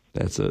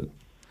 That's it.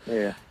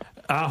 Yeah.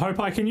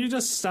 Hopai, can you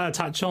just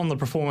touch on the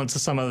performance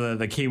of some of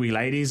the Kiwi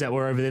ladies that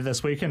were over there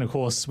this weekend? Of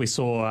course, we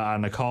saw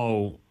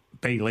Nicole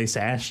beat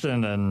Lisa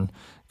Ashton and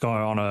go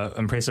on an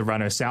impressive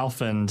run herself,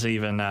 and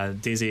even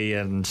Desi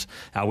and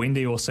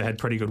Wendy also had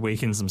pretty good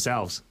weekends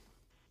themselves.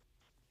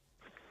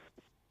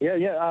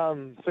 Yeah.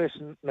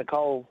 First,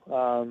 Nicole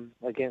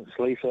against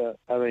Lisa.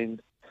 I mean,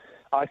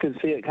 I could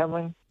see it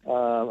coming. A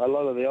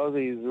lot of the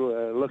Aussies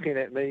were looking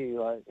at me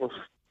like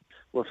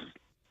with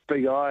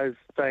big eyes,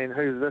 saying,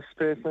 "Who's this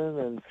person?"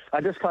 And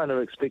I just kind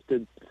of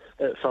expected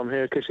it from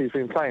her because she's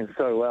been playing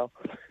so well,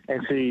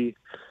 and she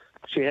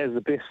has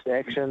the best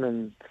action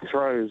and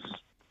throws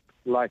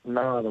like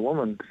no other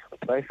woman,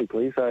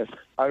 basically. So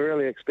I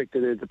really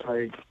expected her to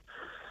play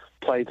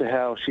to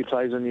how she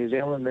plays in New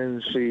Zealand,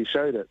 and she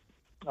showed it.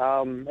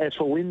 As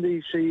for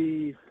Wendy,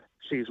 she's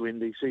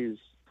Wendy. She's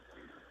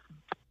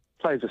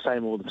plays the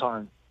same all the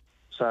time.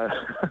 So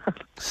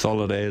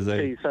Solid as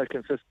she's so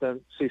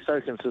consistent. She's so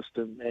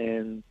consistent,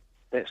 and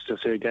that's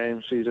just her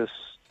game. She's just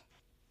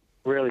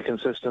really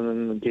consistent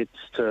and gets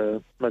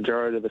to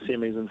majority of the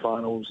semis and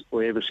finals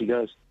wherever she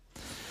goes.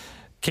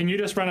 Can you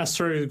just run us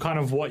through kind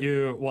of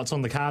what's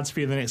on the cards for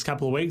you the next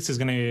couple of weeks? There's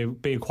going to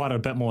be quite a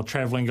bit more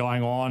travelling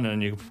going on,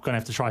 and you're going to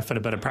have to try fit a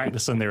bit of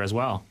practice in there as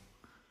well.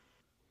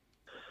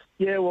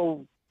 Yeah,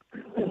 well,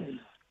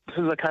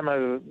 since I came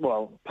over,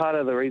 part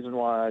of the reason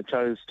why I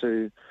chose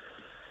to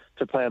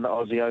play in the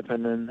Aussie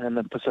Open and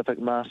the Pacific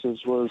Masters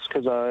was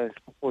because I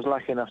was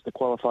lucky enough to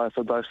qualify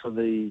for both of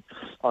the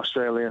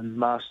Australian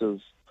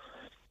Masters.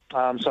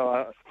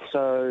 So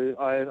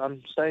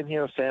I'm staying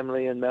here with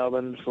family in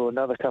Melbourne for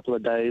another couple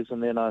of days,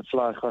 and then I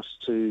fly across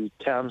to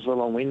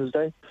Townsville on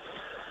Wednesday.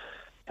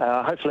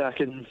 Hopefully I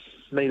can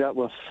meet up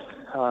with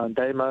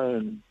Damo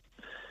and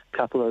a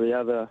couple of the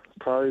other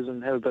pros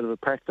and have a bit of a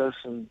practice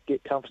and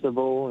get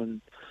comfortable,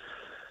 and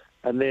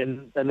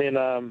then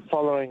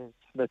following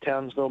the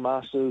Townsville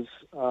Masters,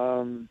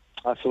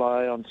 I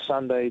fly on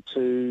Sunday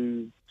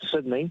to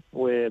Sydney,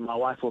 where my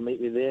wife will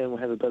meet me there, and we'll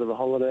have a bit of a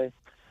holiday.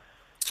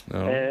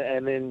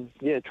 And then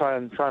try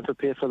and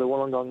prepare for the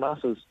Wollongong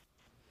Masters.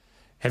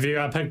 Have you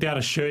picked out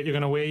a shirt you're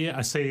going to wear yet?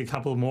 I see a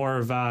couple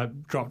more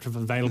have dropped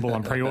available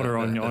on pre-order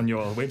on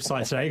your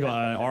website today. You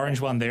got an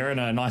orange one there and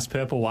a nice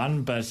purple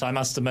one, but I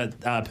must admit,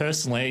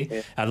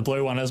 personally, the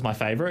blue one is my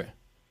favourite.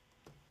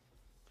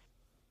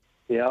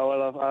 Yeah,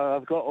 well,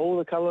 I've got all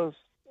the colours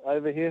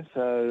over here,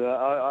 so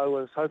I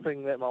was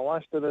hoping that my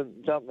wife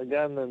didn't jump the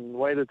gun and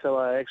waited till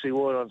I actually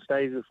wore it on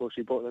stage before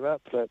she brought them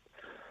up, but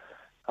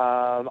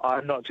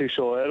I'm not too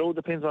sure. It all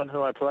depends on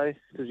who I play,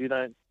 because you're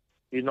not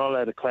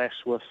allowed to clash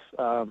with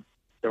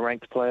the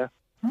ranked player.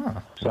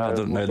 Oh, so I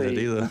didn't know that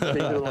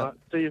either.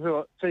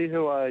 see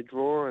who I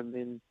draw, and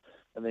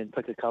then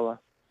pick a colour.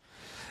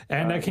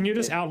 And can you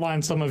just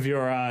outline some of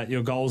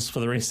your goals for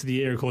the rest of the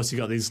year? Of course, you've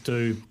got these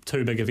two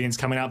big events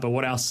coming up, but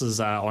what else is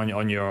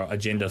on your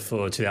agenda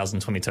for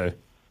 2022?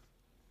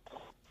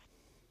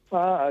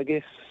 I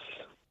guess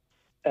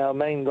our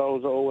main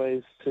goals are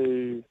always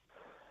to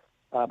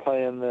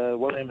play in the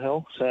William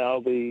Hill, so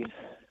I'll be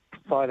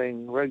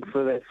fighting Rig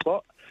for that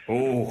spot.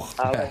 Oh.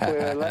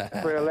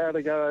 If we're allowed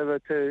to go over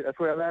if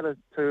we're allowed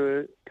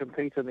to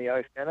compete in the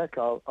Oceanic,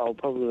 I'll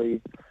probably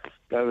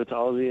go over to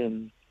Aussie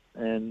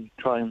and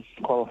try and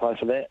qualify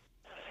for that.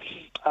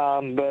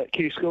 But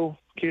Q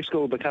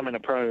School becoming a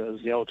pro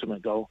is the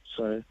ultimate goal.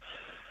 So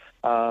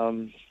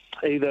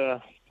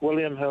either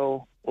William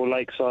Hill or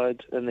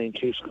Lakeside, and then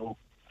Q School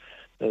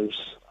is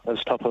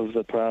top of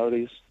the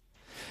priorities.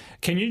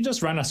 Can you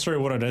just run us through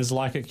what it is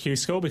like at Q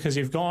School? Because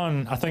you've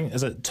gone, I think,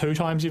 is it 2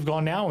 times you've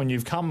gone now, and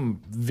you've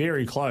come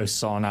very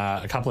close on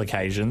a couple of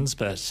occasions,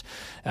 but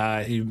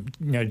you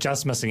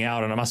just missing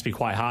out, and it must be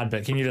quite hard.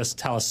 But can you just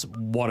tell us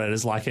what it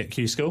is like at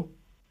Q School?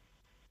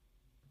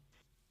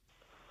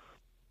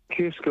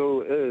 Q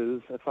School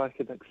is, if I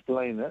could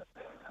explain it,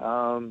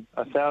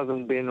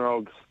 1,000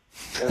 Benrogs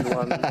in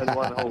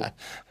one hole.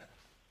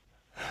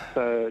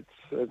 So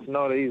it's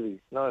not easy,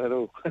 not at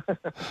all.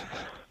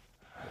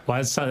 Well,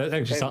 that's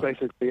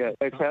basically it.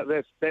 That's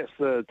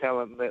the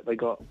talent that we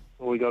got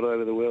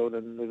over the world,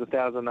 and there's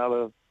 1,000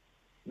 other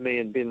me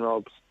and Ben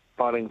Robs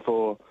fighting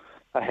for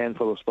a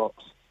handful of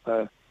spots.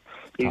 So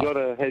you got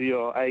to have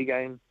your A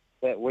game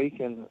that week,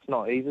 and it's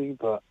not easy,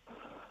 but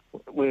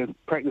we're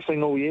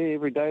practicing all year,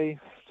 every day,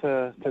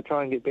 to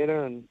try and get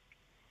better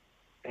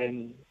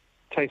and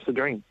chase the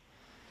dream.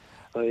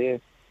 So yeah.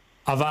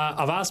 I've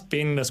asked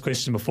Ben this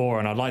question before,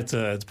 and I'd like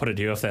to put it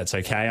to you if that's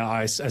okay.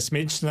 I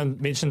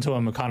mentioned to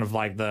him kind of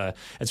like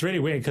it's really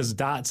weird because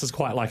darts is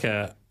quite like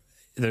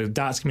the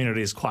darts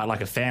community is quite like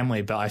a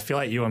family, but I feel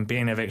like you and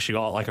Ben have actually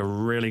got like a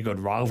really good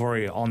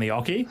rivalry on the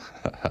Oki.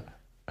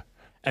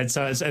 And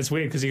so it's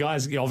weird because you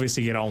guys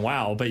obviously get on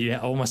well, but you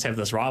almost have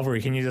this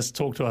rivalry. Can you just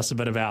talk to us a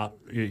bit about,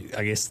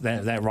 I guess,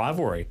 that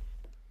rivalry?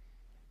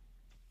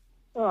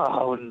 Oh,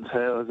 I wouldn't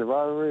say it was a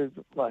rivalry,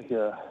 like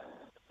a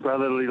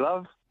brotherly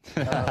love.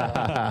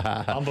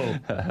 Humble.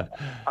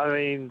 I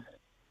mean,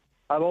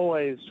 I'm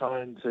always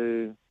trying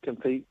to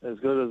compete as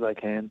good as I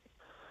can.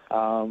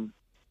 I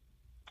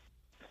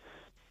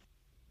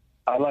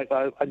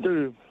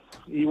do.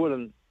 You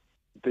wouldn't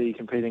be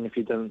competing if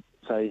you didn't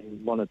say you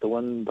wanted to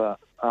win, but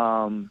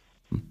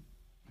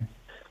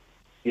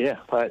yeah,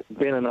 like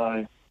Ben and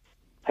I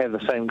have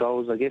the same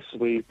goals. I guess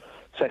we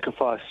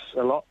sacrifice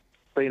a lot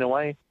being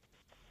away.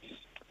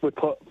 We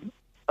put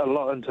a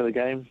lot into the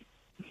game.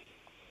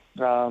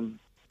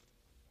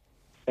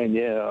 And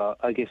yeah,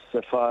 I guess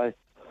if I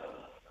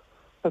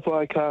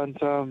can't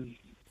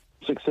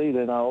succeed,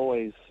 then I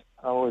always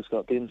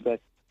got Ben's back.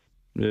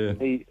 Yeah,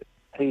 he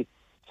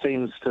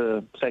seems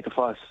to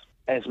sacrifice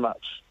as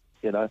much,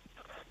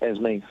 as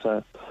me.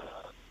 So,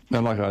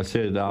 and like I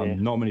said,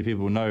 not many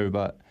people know,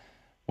 but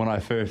when I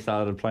first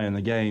started playing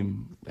the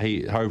game,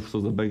 Hope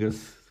was the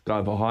biggest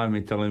guy behind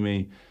me, telling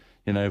me,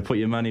 put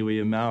your money where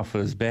your mouth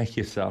is, back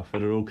yourself,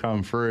 it'll all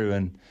come through.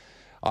 And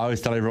I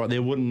always tell everyone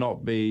there would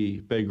not be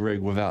Big Rig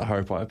without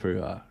Hope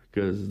Aipuha,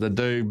 because the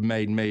dude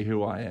made me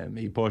who I am.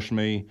 He pushed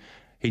me.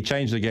 he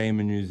changed the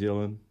game in New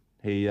Zealand.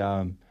 He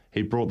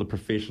brought the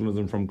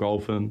professionalism from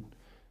golfing.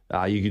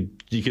 You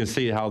can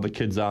see how the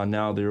kids are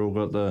now. They're all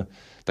got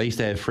they used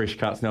to have fresh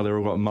cuts. Now they're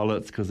all got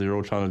mullets because they're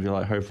all trying to be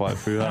like Hofai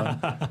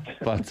Puha.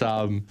 But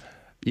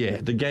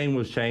yeah, the game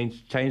was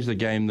changed the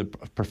game, the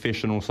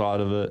professional side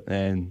of it.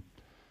 And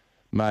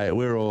mate,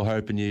 we're all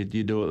hoping you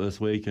do it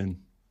this week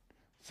and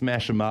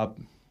smash them up.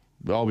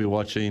 I'll be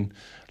watching.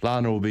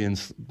 Lana will be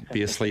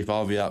asleep.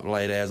 I'll be up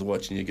late hours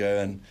watching you go,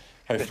 and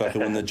hopefully I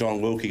can win the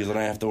John Wilkie because I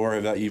don't have to worry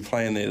about you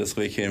playing there this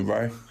weekend,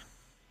 bro.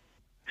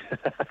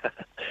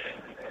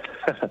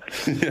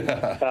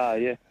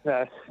 Yeah,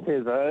 no,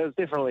 it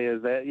definitely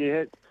is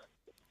that.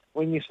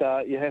 When you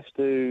start, you have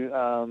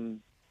to.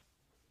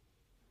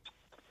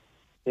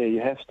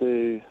 You have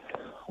to.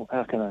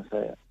 How can I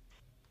say it?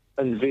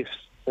 Invest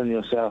in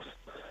yourself,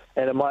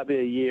 and it might be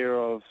a year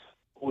of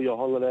all your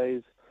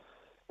holidays.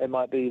 It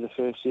might be the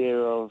first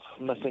year of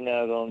missing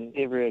out on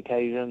every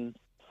occasion.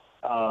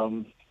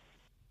 But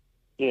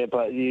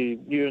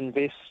you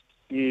invest,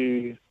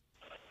 you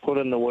put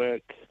in the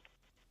work,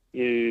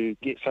 you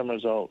get some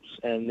results,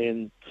 and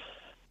then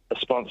the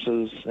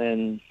sponsors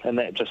and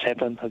that just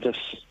happen.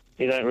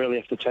 You don't really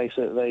have to chase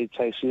it; they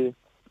chase you.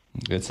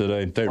 That's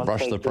it. Don't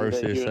rush the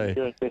process.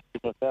 You're investing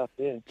in yourself,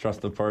 yeah.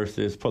 Trust the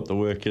process, put the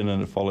work in,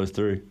 and it follows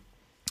through.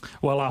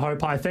 Well,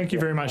 I thank you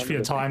very much for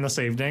your time this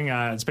evening.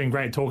 It's been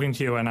great talking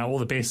to you, and all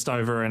the best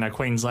over in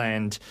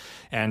Queensland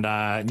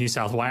and New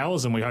South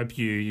Wales. And we hope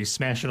you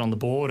smash it on the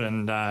board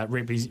and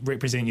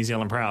represent New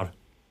Zealand proud.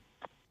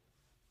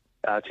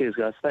 Cheers,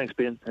 guys. Thanks,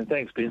 Ben. And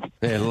thanks, Ben.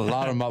 Yeah,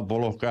 light them up,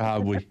 Bullock. Go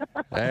hard, we.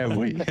 Have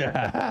we?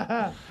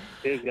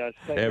 Cheers, guys.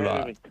 Thanks for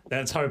having me.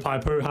 That's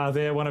Hofai Puha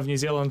there, one of New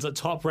Zealand's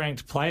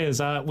top-ranked players.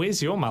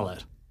 Where's your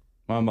mullet?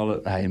 My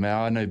mullet? Hey, man,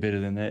 I know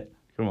better than that.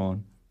 Come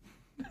on.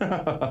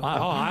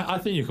 I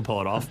think you can pull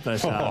it off,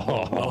 but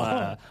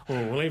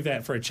we'll leave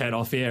that for a chat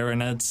off air.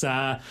 And it's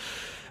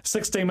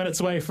 16 minutes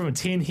away from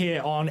 10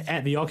 here on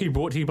At the Oche,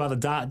 brought to you by the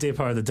Dart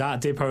Depot. The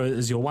Dart Depot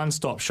is your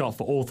one-stop shop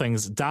for all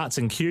things darts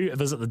and Q.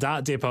 Visit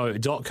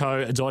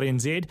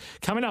thedartdepot.co.nz.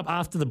 Coming up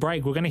after the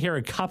break, we're going to hear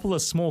a couple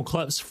of small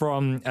clips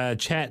from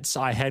chats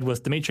I had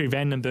with Dimitri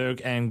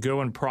Vandenberg and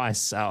Gerwyn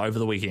Price over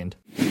the weekend.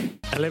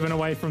 11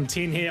 away from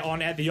 10 here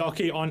on At the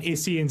Oche on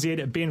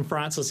SENZ. Ben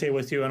Francis here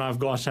with you, and I've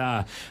got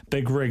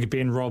Big Rig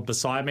Ben Robb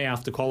beside me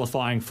after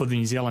qualifying for the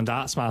New Zealand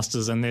Darts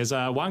Masters. And there's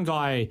one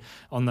guy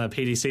on the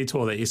PDC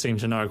tour that you seem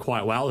to know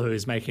quite well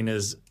who's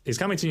he's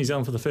coming to New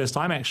Zealand for the first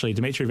time, actually,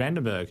 Dimitri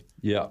Vandenberg.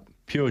 Yeah,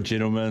 pure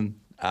gentleman.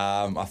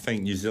 I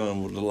think New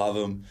Zealand would love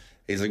him.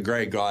 He's a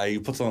great guy. He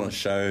puts on a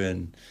show,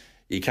 and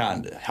you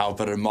can't help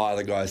but admire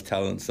the guy's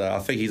talent. So I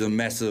think he's a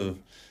massive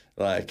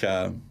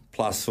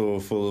plus for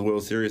the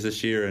World Series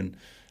this year, and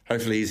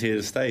hopefully he's here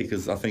to stay,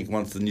 because I think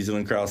once the New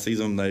Zealand crowd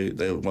sees him,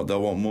 they'll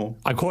want more.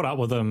 I caught up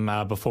with him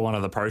before one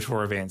of the Pro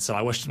Tour events, and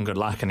I wished him good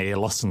luck, and he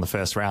lost in the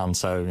first round.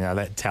 So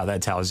that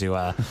tells you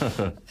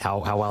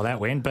how well that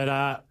went. But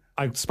I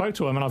spoke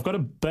to him, and I've got a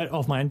bit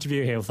of my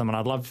interview here with him, and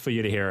I'd love for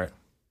you to hear it.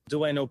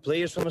 Do I know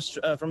players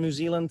from New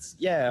Zealand?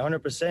 Yeah,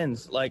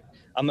 100%. Like,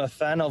 I'm a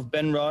fan of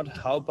Ben Rod,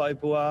 Hofai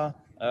Puha,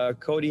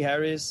 Cody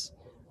Harris,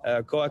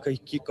 Koa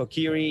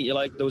Kokiri.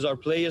 Like, those are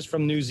players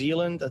from New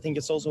Zealand. I think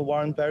it's also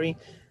Warren Perry.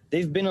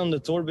 They've been on the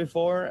tour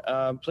before,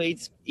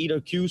 played either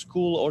Q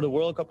School or the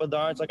World Cup of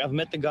Darts. Like, I've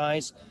met the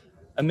guys,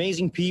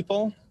 amazing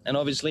people, and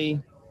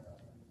obviously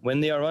when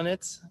they are on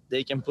it,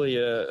 they can play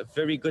a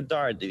very good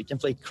dart. They can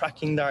play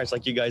cracking darts,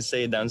 like you guys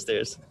say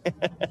downstairs.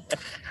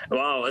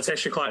 Wow, it's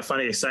actually quite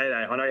funny you say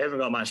that. I know you haven't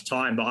got much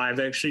time, but I've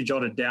actually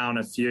jotted down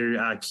a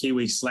few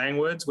Kiwi slang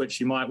words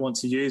which you might want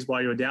to use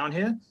while you're down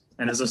here.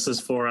 And as this is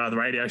for the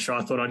radio show,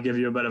 I thought I'd give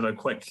you a bit of a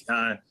quick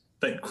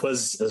bit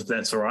quiz, if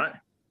that's all right.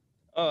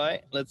 All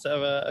right, let's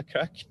have a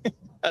crack.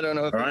 I don't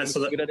know if I'm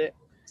good at it.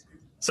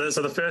 So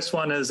the first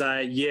one is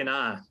yeah,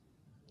 nah.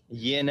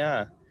 Yeah,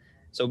 nah.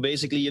 So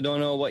basically you don't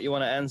know what you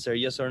want to answer,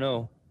 yes or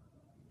no?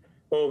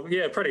 Well,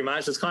 yeah, pretty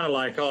much. It's kind of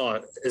like,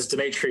 is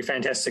Dimitri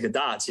fantastic at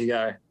darts? You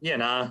go, yeah,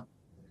 nah.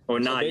 Or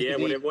nah, yeah,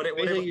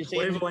 whatever you're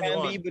saying one you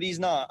want. But he's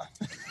not.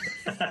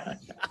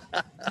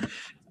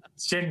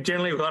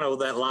 Generally, kind of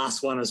that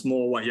last one is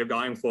more what you're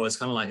going for. It's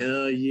kind of like,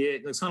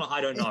 yeah. It's kind of, I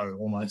don't know,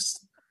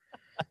 almost.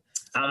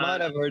 I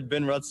might have heard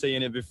Ben Rod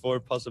saying it before,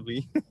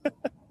 possibly.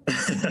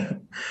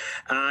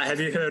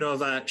 Have you heard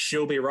of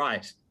She'll Be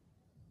Right?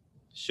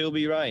 She'll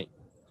Be Right.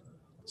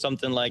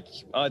 Something like,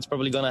 it's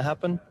probably going to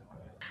happen.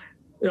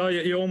 Oh,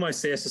 you're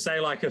almost there. So say,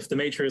 like, if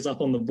Dimitri is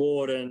up on the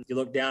board and you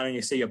look down and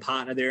you see your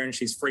partner there and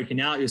she's freaking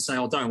out, you say,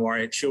 don't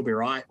worry, she'll be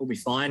right. We'll be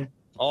fine.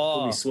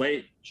 We'll be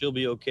sweet. She'll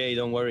be okay.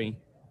 Don't worry.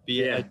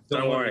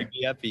 Don't worry.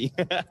 Be happy.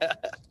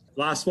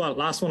 Last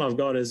one I've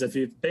got is, if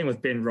you've been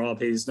with Ben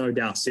Robb, he's no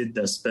doubt said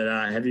this, but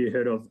have you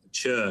heard of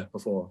Chur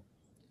before?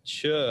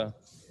 Chur.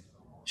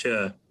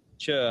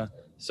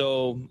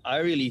 So I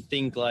really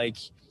think, like,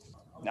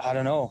 I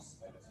don't know.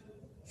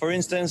 For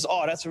instance,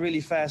 that's a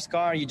really fast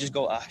car. You just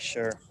go,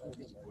 sure.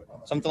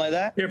 something like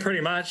that. Yeah,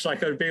 pretty much.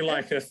 Like it would be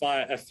like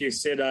if you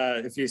said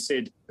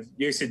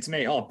to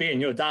me, "Oh,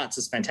 Ben, your darts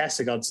is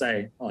fantastic," I'd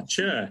say, "Oh,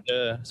 sure."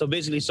 So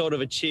basically, sort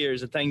of a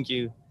cheers, a thank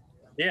you.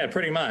 Yeah,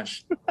 pretty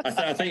much.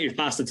 I think you've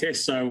passed the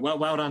test. So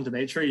well done,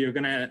 Dimitri. You're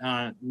going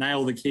to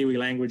nail the Kiwi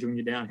language when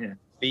you're down here.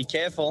 Be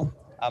careful.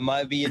 I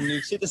might be a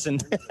new citizen.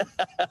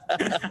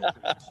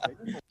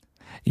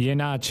 Yeah,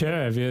 nah,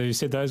 chair. Have you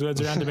said those words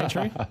around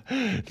Dimitri?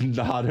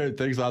 No, I don't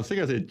think so. I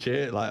think I said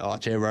chair, like, oh,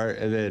 chair, bro.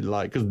 And then,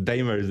 like, because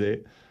Damo's there.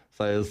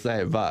 So it was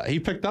that. But he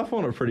picked up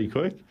on it pretty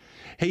quick.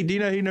 He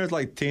knows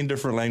like 10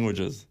 different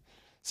languages.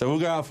 So we'll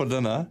go out for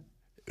dinner.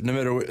 No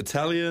matter what,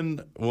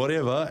 Italian,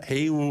 whatever,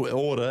 he will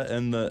order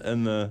in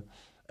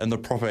the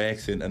proper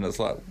accent. And it's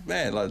like,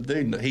 man, like,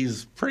 dude,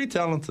 he's pretty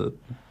talented.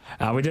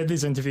 We did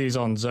these interviews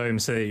on Zoom,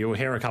 so you'll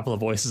hear a couple of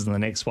voices in the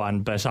next one,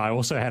 but I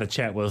also had a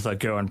chat with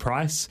Gerwyn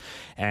Price,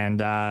 and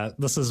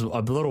this is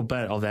a little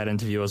bit of that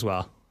interview as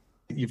well.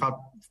 You've had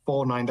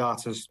 4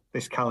 9-darters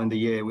this calendar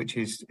year, which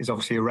is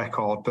obviously a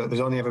record, but there's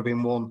only ever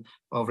been one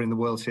over in the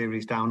World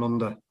Series Down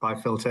Under by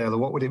Phil Taylor.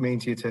 What would it mean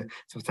to you to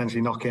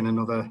potentially knock in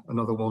another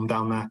one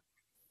down there?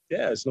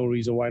 Yeah, there's no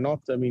reason why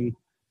not. I mean,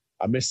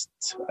 I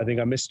think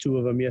I missed 2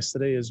 of them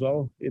yesterday as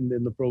well in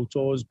the Pro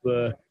Tours,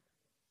 but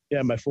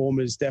yeah, my form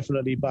is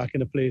definitely back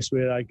in a place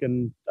where I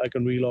can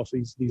reel off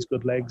these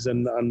good legs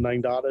and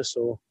 9-darters.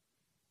 So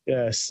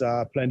yes,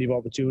 plenty of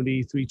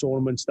opportunity. 3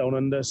 tournaments down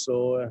under,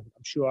 so I'm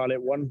sure I'll hit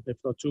 1, if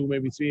not 2,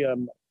 maybe 3.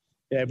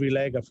 Every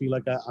leg, I feel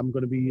like I'm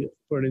going to be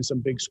putting in some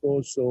big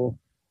scores. So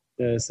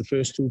it's the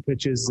first 2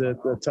 pitches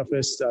the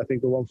toughest. I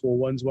think the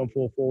 141s,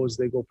 144s,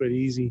 they go pretty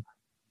easy.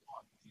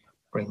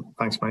 Brilliant.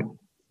 Thanks, mate.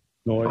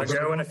 No worries.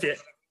 If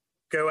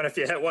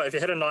you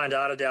hit a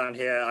 9-darter down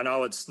here, I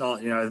know it's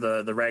not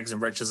the rags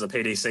and riches of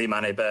PDC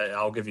money, but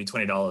I'll give you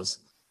 $20.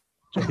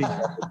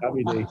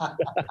 Happy day.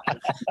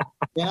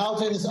 Yeah, I'll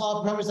do this.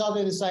 I promise I'll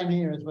do the same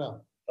here as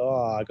well.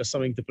 Oh, I got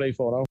something to play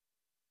for now.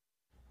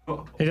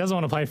 He doesn't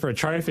want to play for a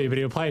trophy, but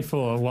he'll play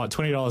for,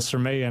 $20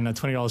 from me and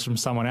 $20 from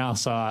someone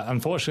else.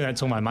 Unfortunately,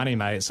 that's all my money,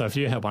 mate. So if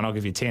you hit one, I'll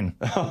give you 10.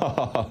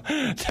 Oh,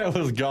 that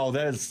was gold.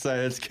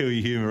 That's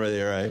Kiwi humour right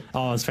there, right?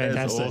 Oh, it's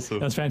fantastic. That's awesome.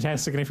 That's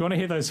fantastic. And if you want to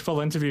hear those full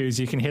interviews,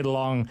 you can head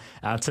along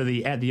to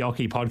the At the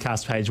Yockey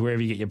podcast page,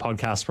 wherever you get your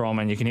podcast from,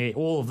 and you can hear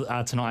all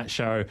of tonight's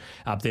show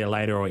up there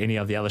later, or any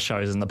of the other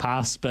shows in the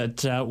past.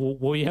 But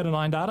will you hit a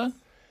 9-darter?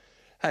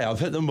 Hey,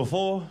 I've hit them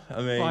before.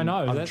 I mean, I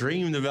know. I've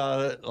dreamed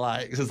about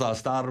it since I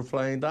started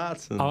playing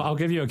darts. I'll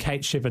give you a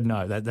Kate Shepherd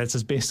note. That's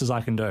as best as I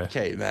can do.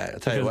 Okay, Matt. I'll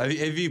tell you what,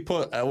 have you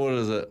put, what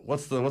is it?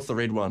 What's the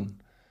red one?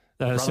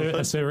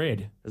 Sir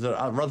Red. Is it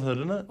Rutherford,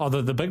 isn't it? Oh,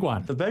 the big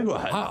one. The big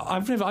one.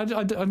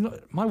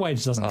 My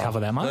wage doesn't cover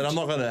that much. Then I'm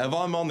not going to, if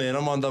I'm on there and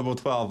I'm on double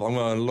 12, I'm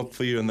going to look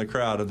for you in the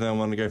crowd and then I'm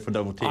going to go for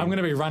double 10. I'm going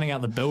to be running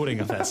out the building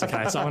if that's the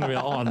case. I'm going to be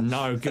like, oh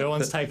no,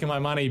 Gerwyn's taking my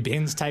money,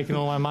 Ben's taking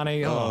all my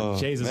money. Oh,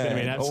 jeez, it's going to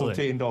be an absolute.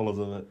 All $10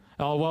 of it.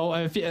 Oh, well,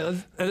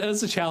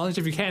 it's a challenge.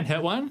 If you can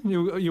hit one,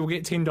 you'll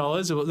get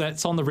 $10.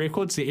 That's on the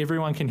record so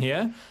everyone can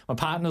hear. My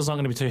partner's not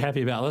going to be too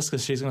happy about this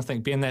because she's going to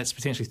think, Ben, that's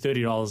potentially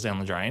 $30 down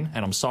the drain,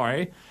 and I'm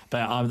sorry,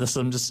 but I'm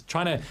just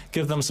trying to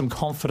give them some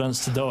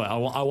confidence to do it. I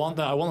want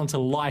them to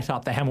light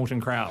up the Hamilton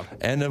crowd.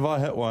 And if I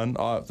hit one,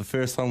 the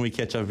first time we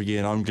catch up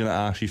again, I'm going to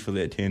ask you for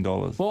that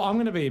 $10. Well, I'm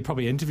going to be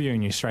probably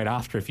interviewing you straight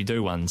after if you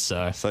do one,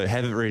 so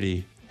have it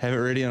ready. Have it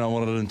ready, and I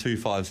want it in 2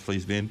 5s,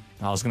 please, Ben.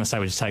 I was going to say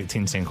we just take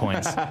 10-cent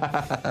coins.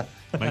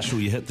 Make sure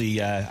you hit the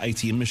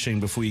ATM machine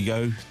before you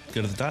go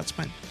to the darts,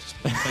 mate.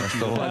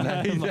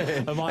 Thank you.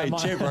 Hey,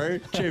 cheer,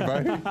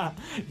 bro.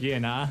 Yeah,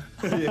 nah.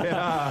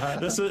 Yeah.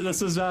 This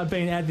has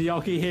been At the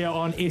Yockey here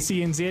on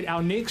SENZ.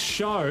 Our next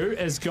show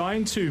is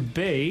going to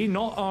be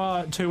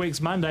not 2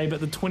 weeks Monday, but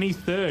the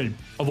 23rd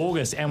of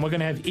August, and we're going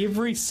to have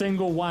every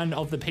single one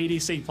of the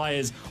PDC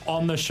players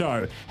on the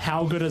show.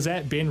 How good is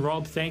that? Ben,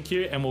 Rob, thank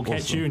you, and we'll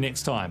catch you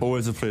next time.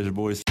 Always a pleasure,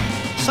 boys.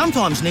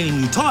 Sometimes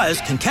needing new tyres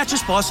can catch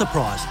us by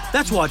surprise.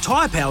 That's why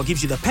Tyre Power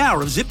gives you the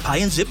power of zip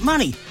pay and zip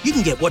money. You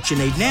can get what you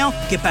need now,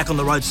 get back on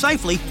the road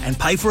safely and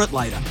pay for it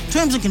later.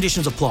 Terms and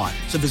conditions apply.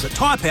 So visit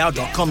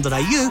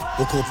tyrepower.com.au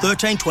or call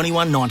 13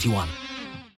 21 91.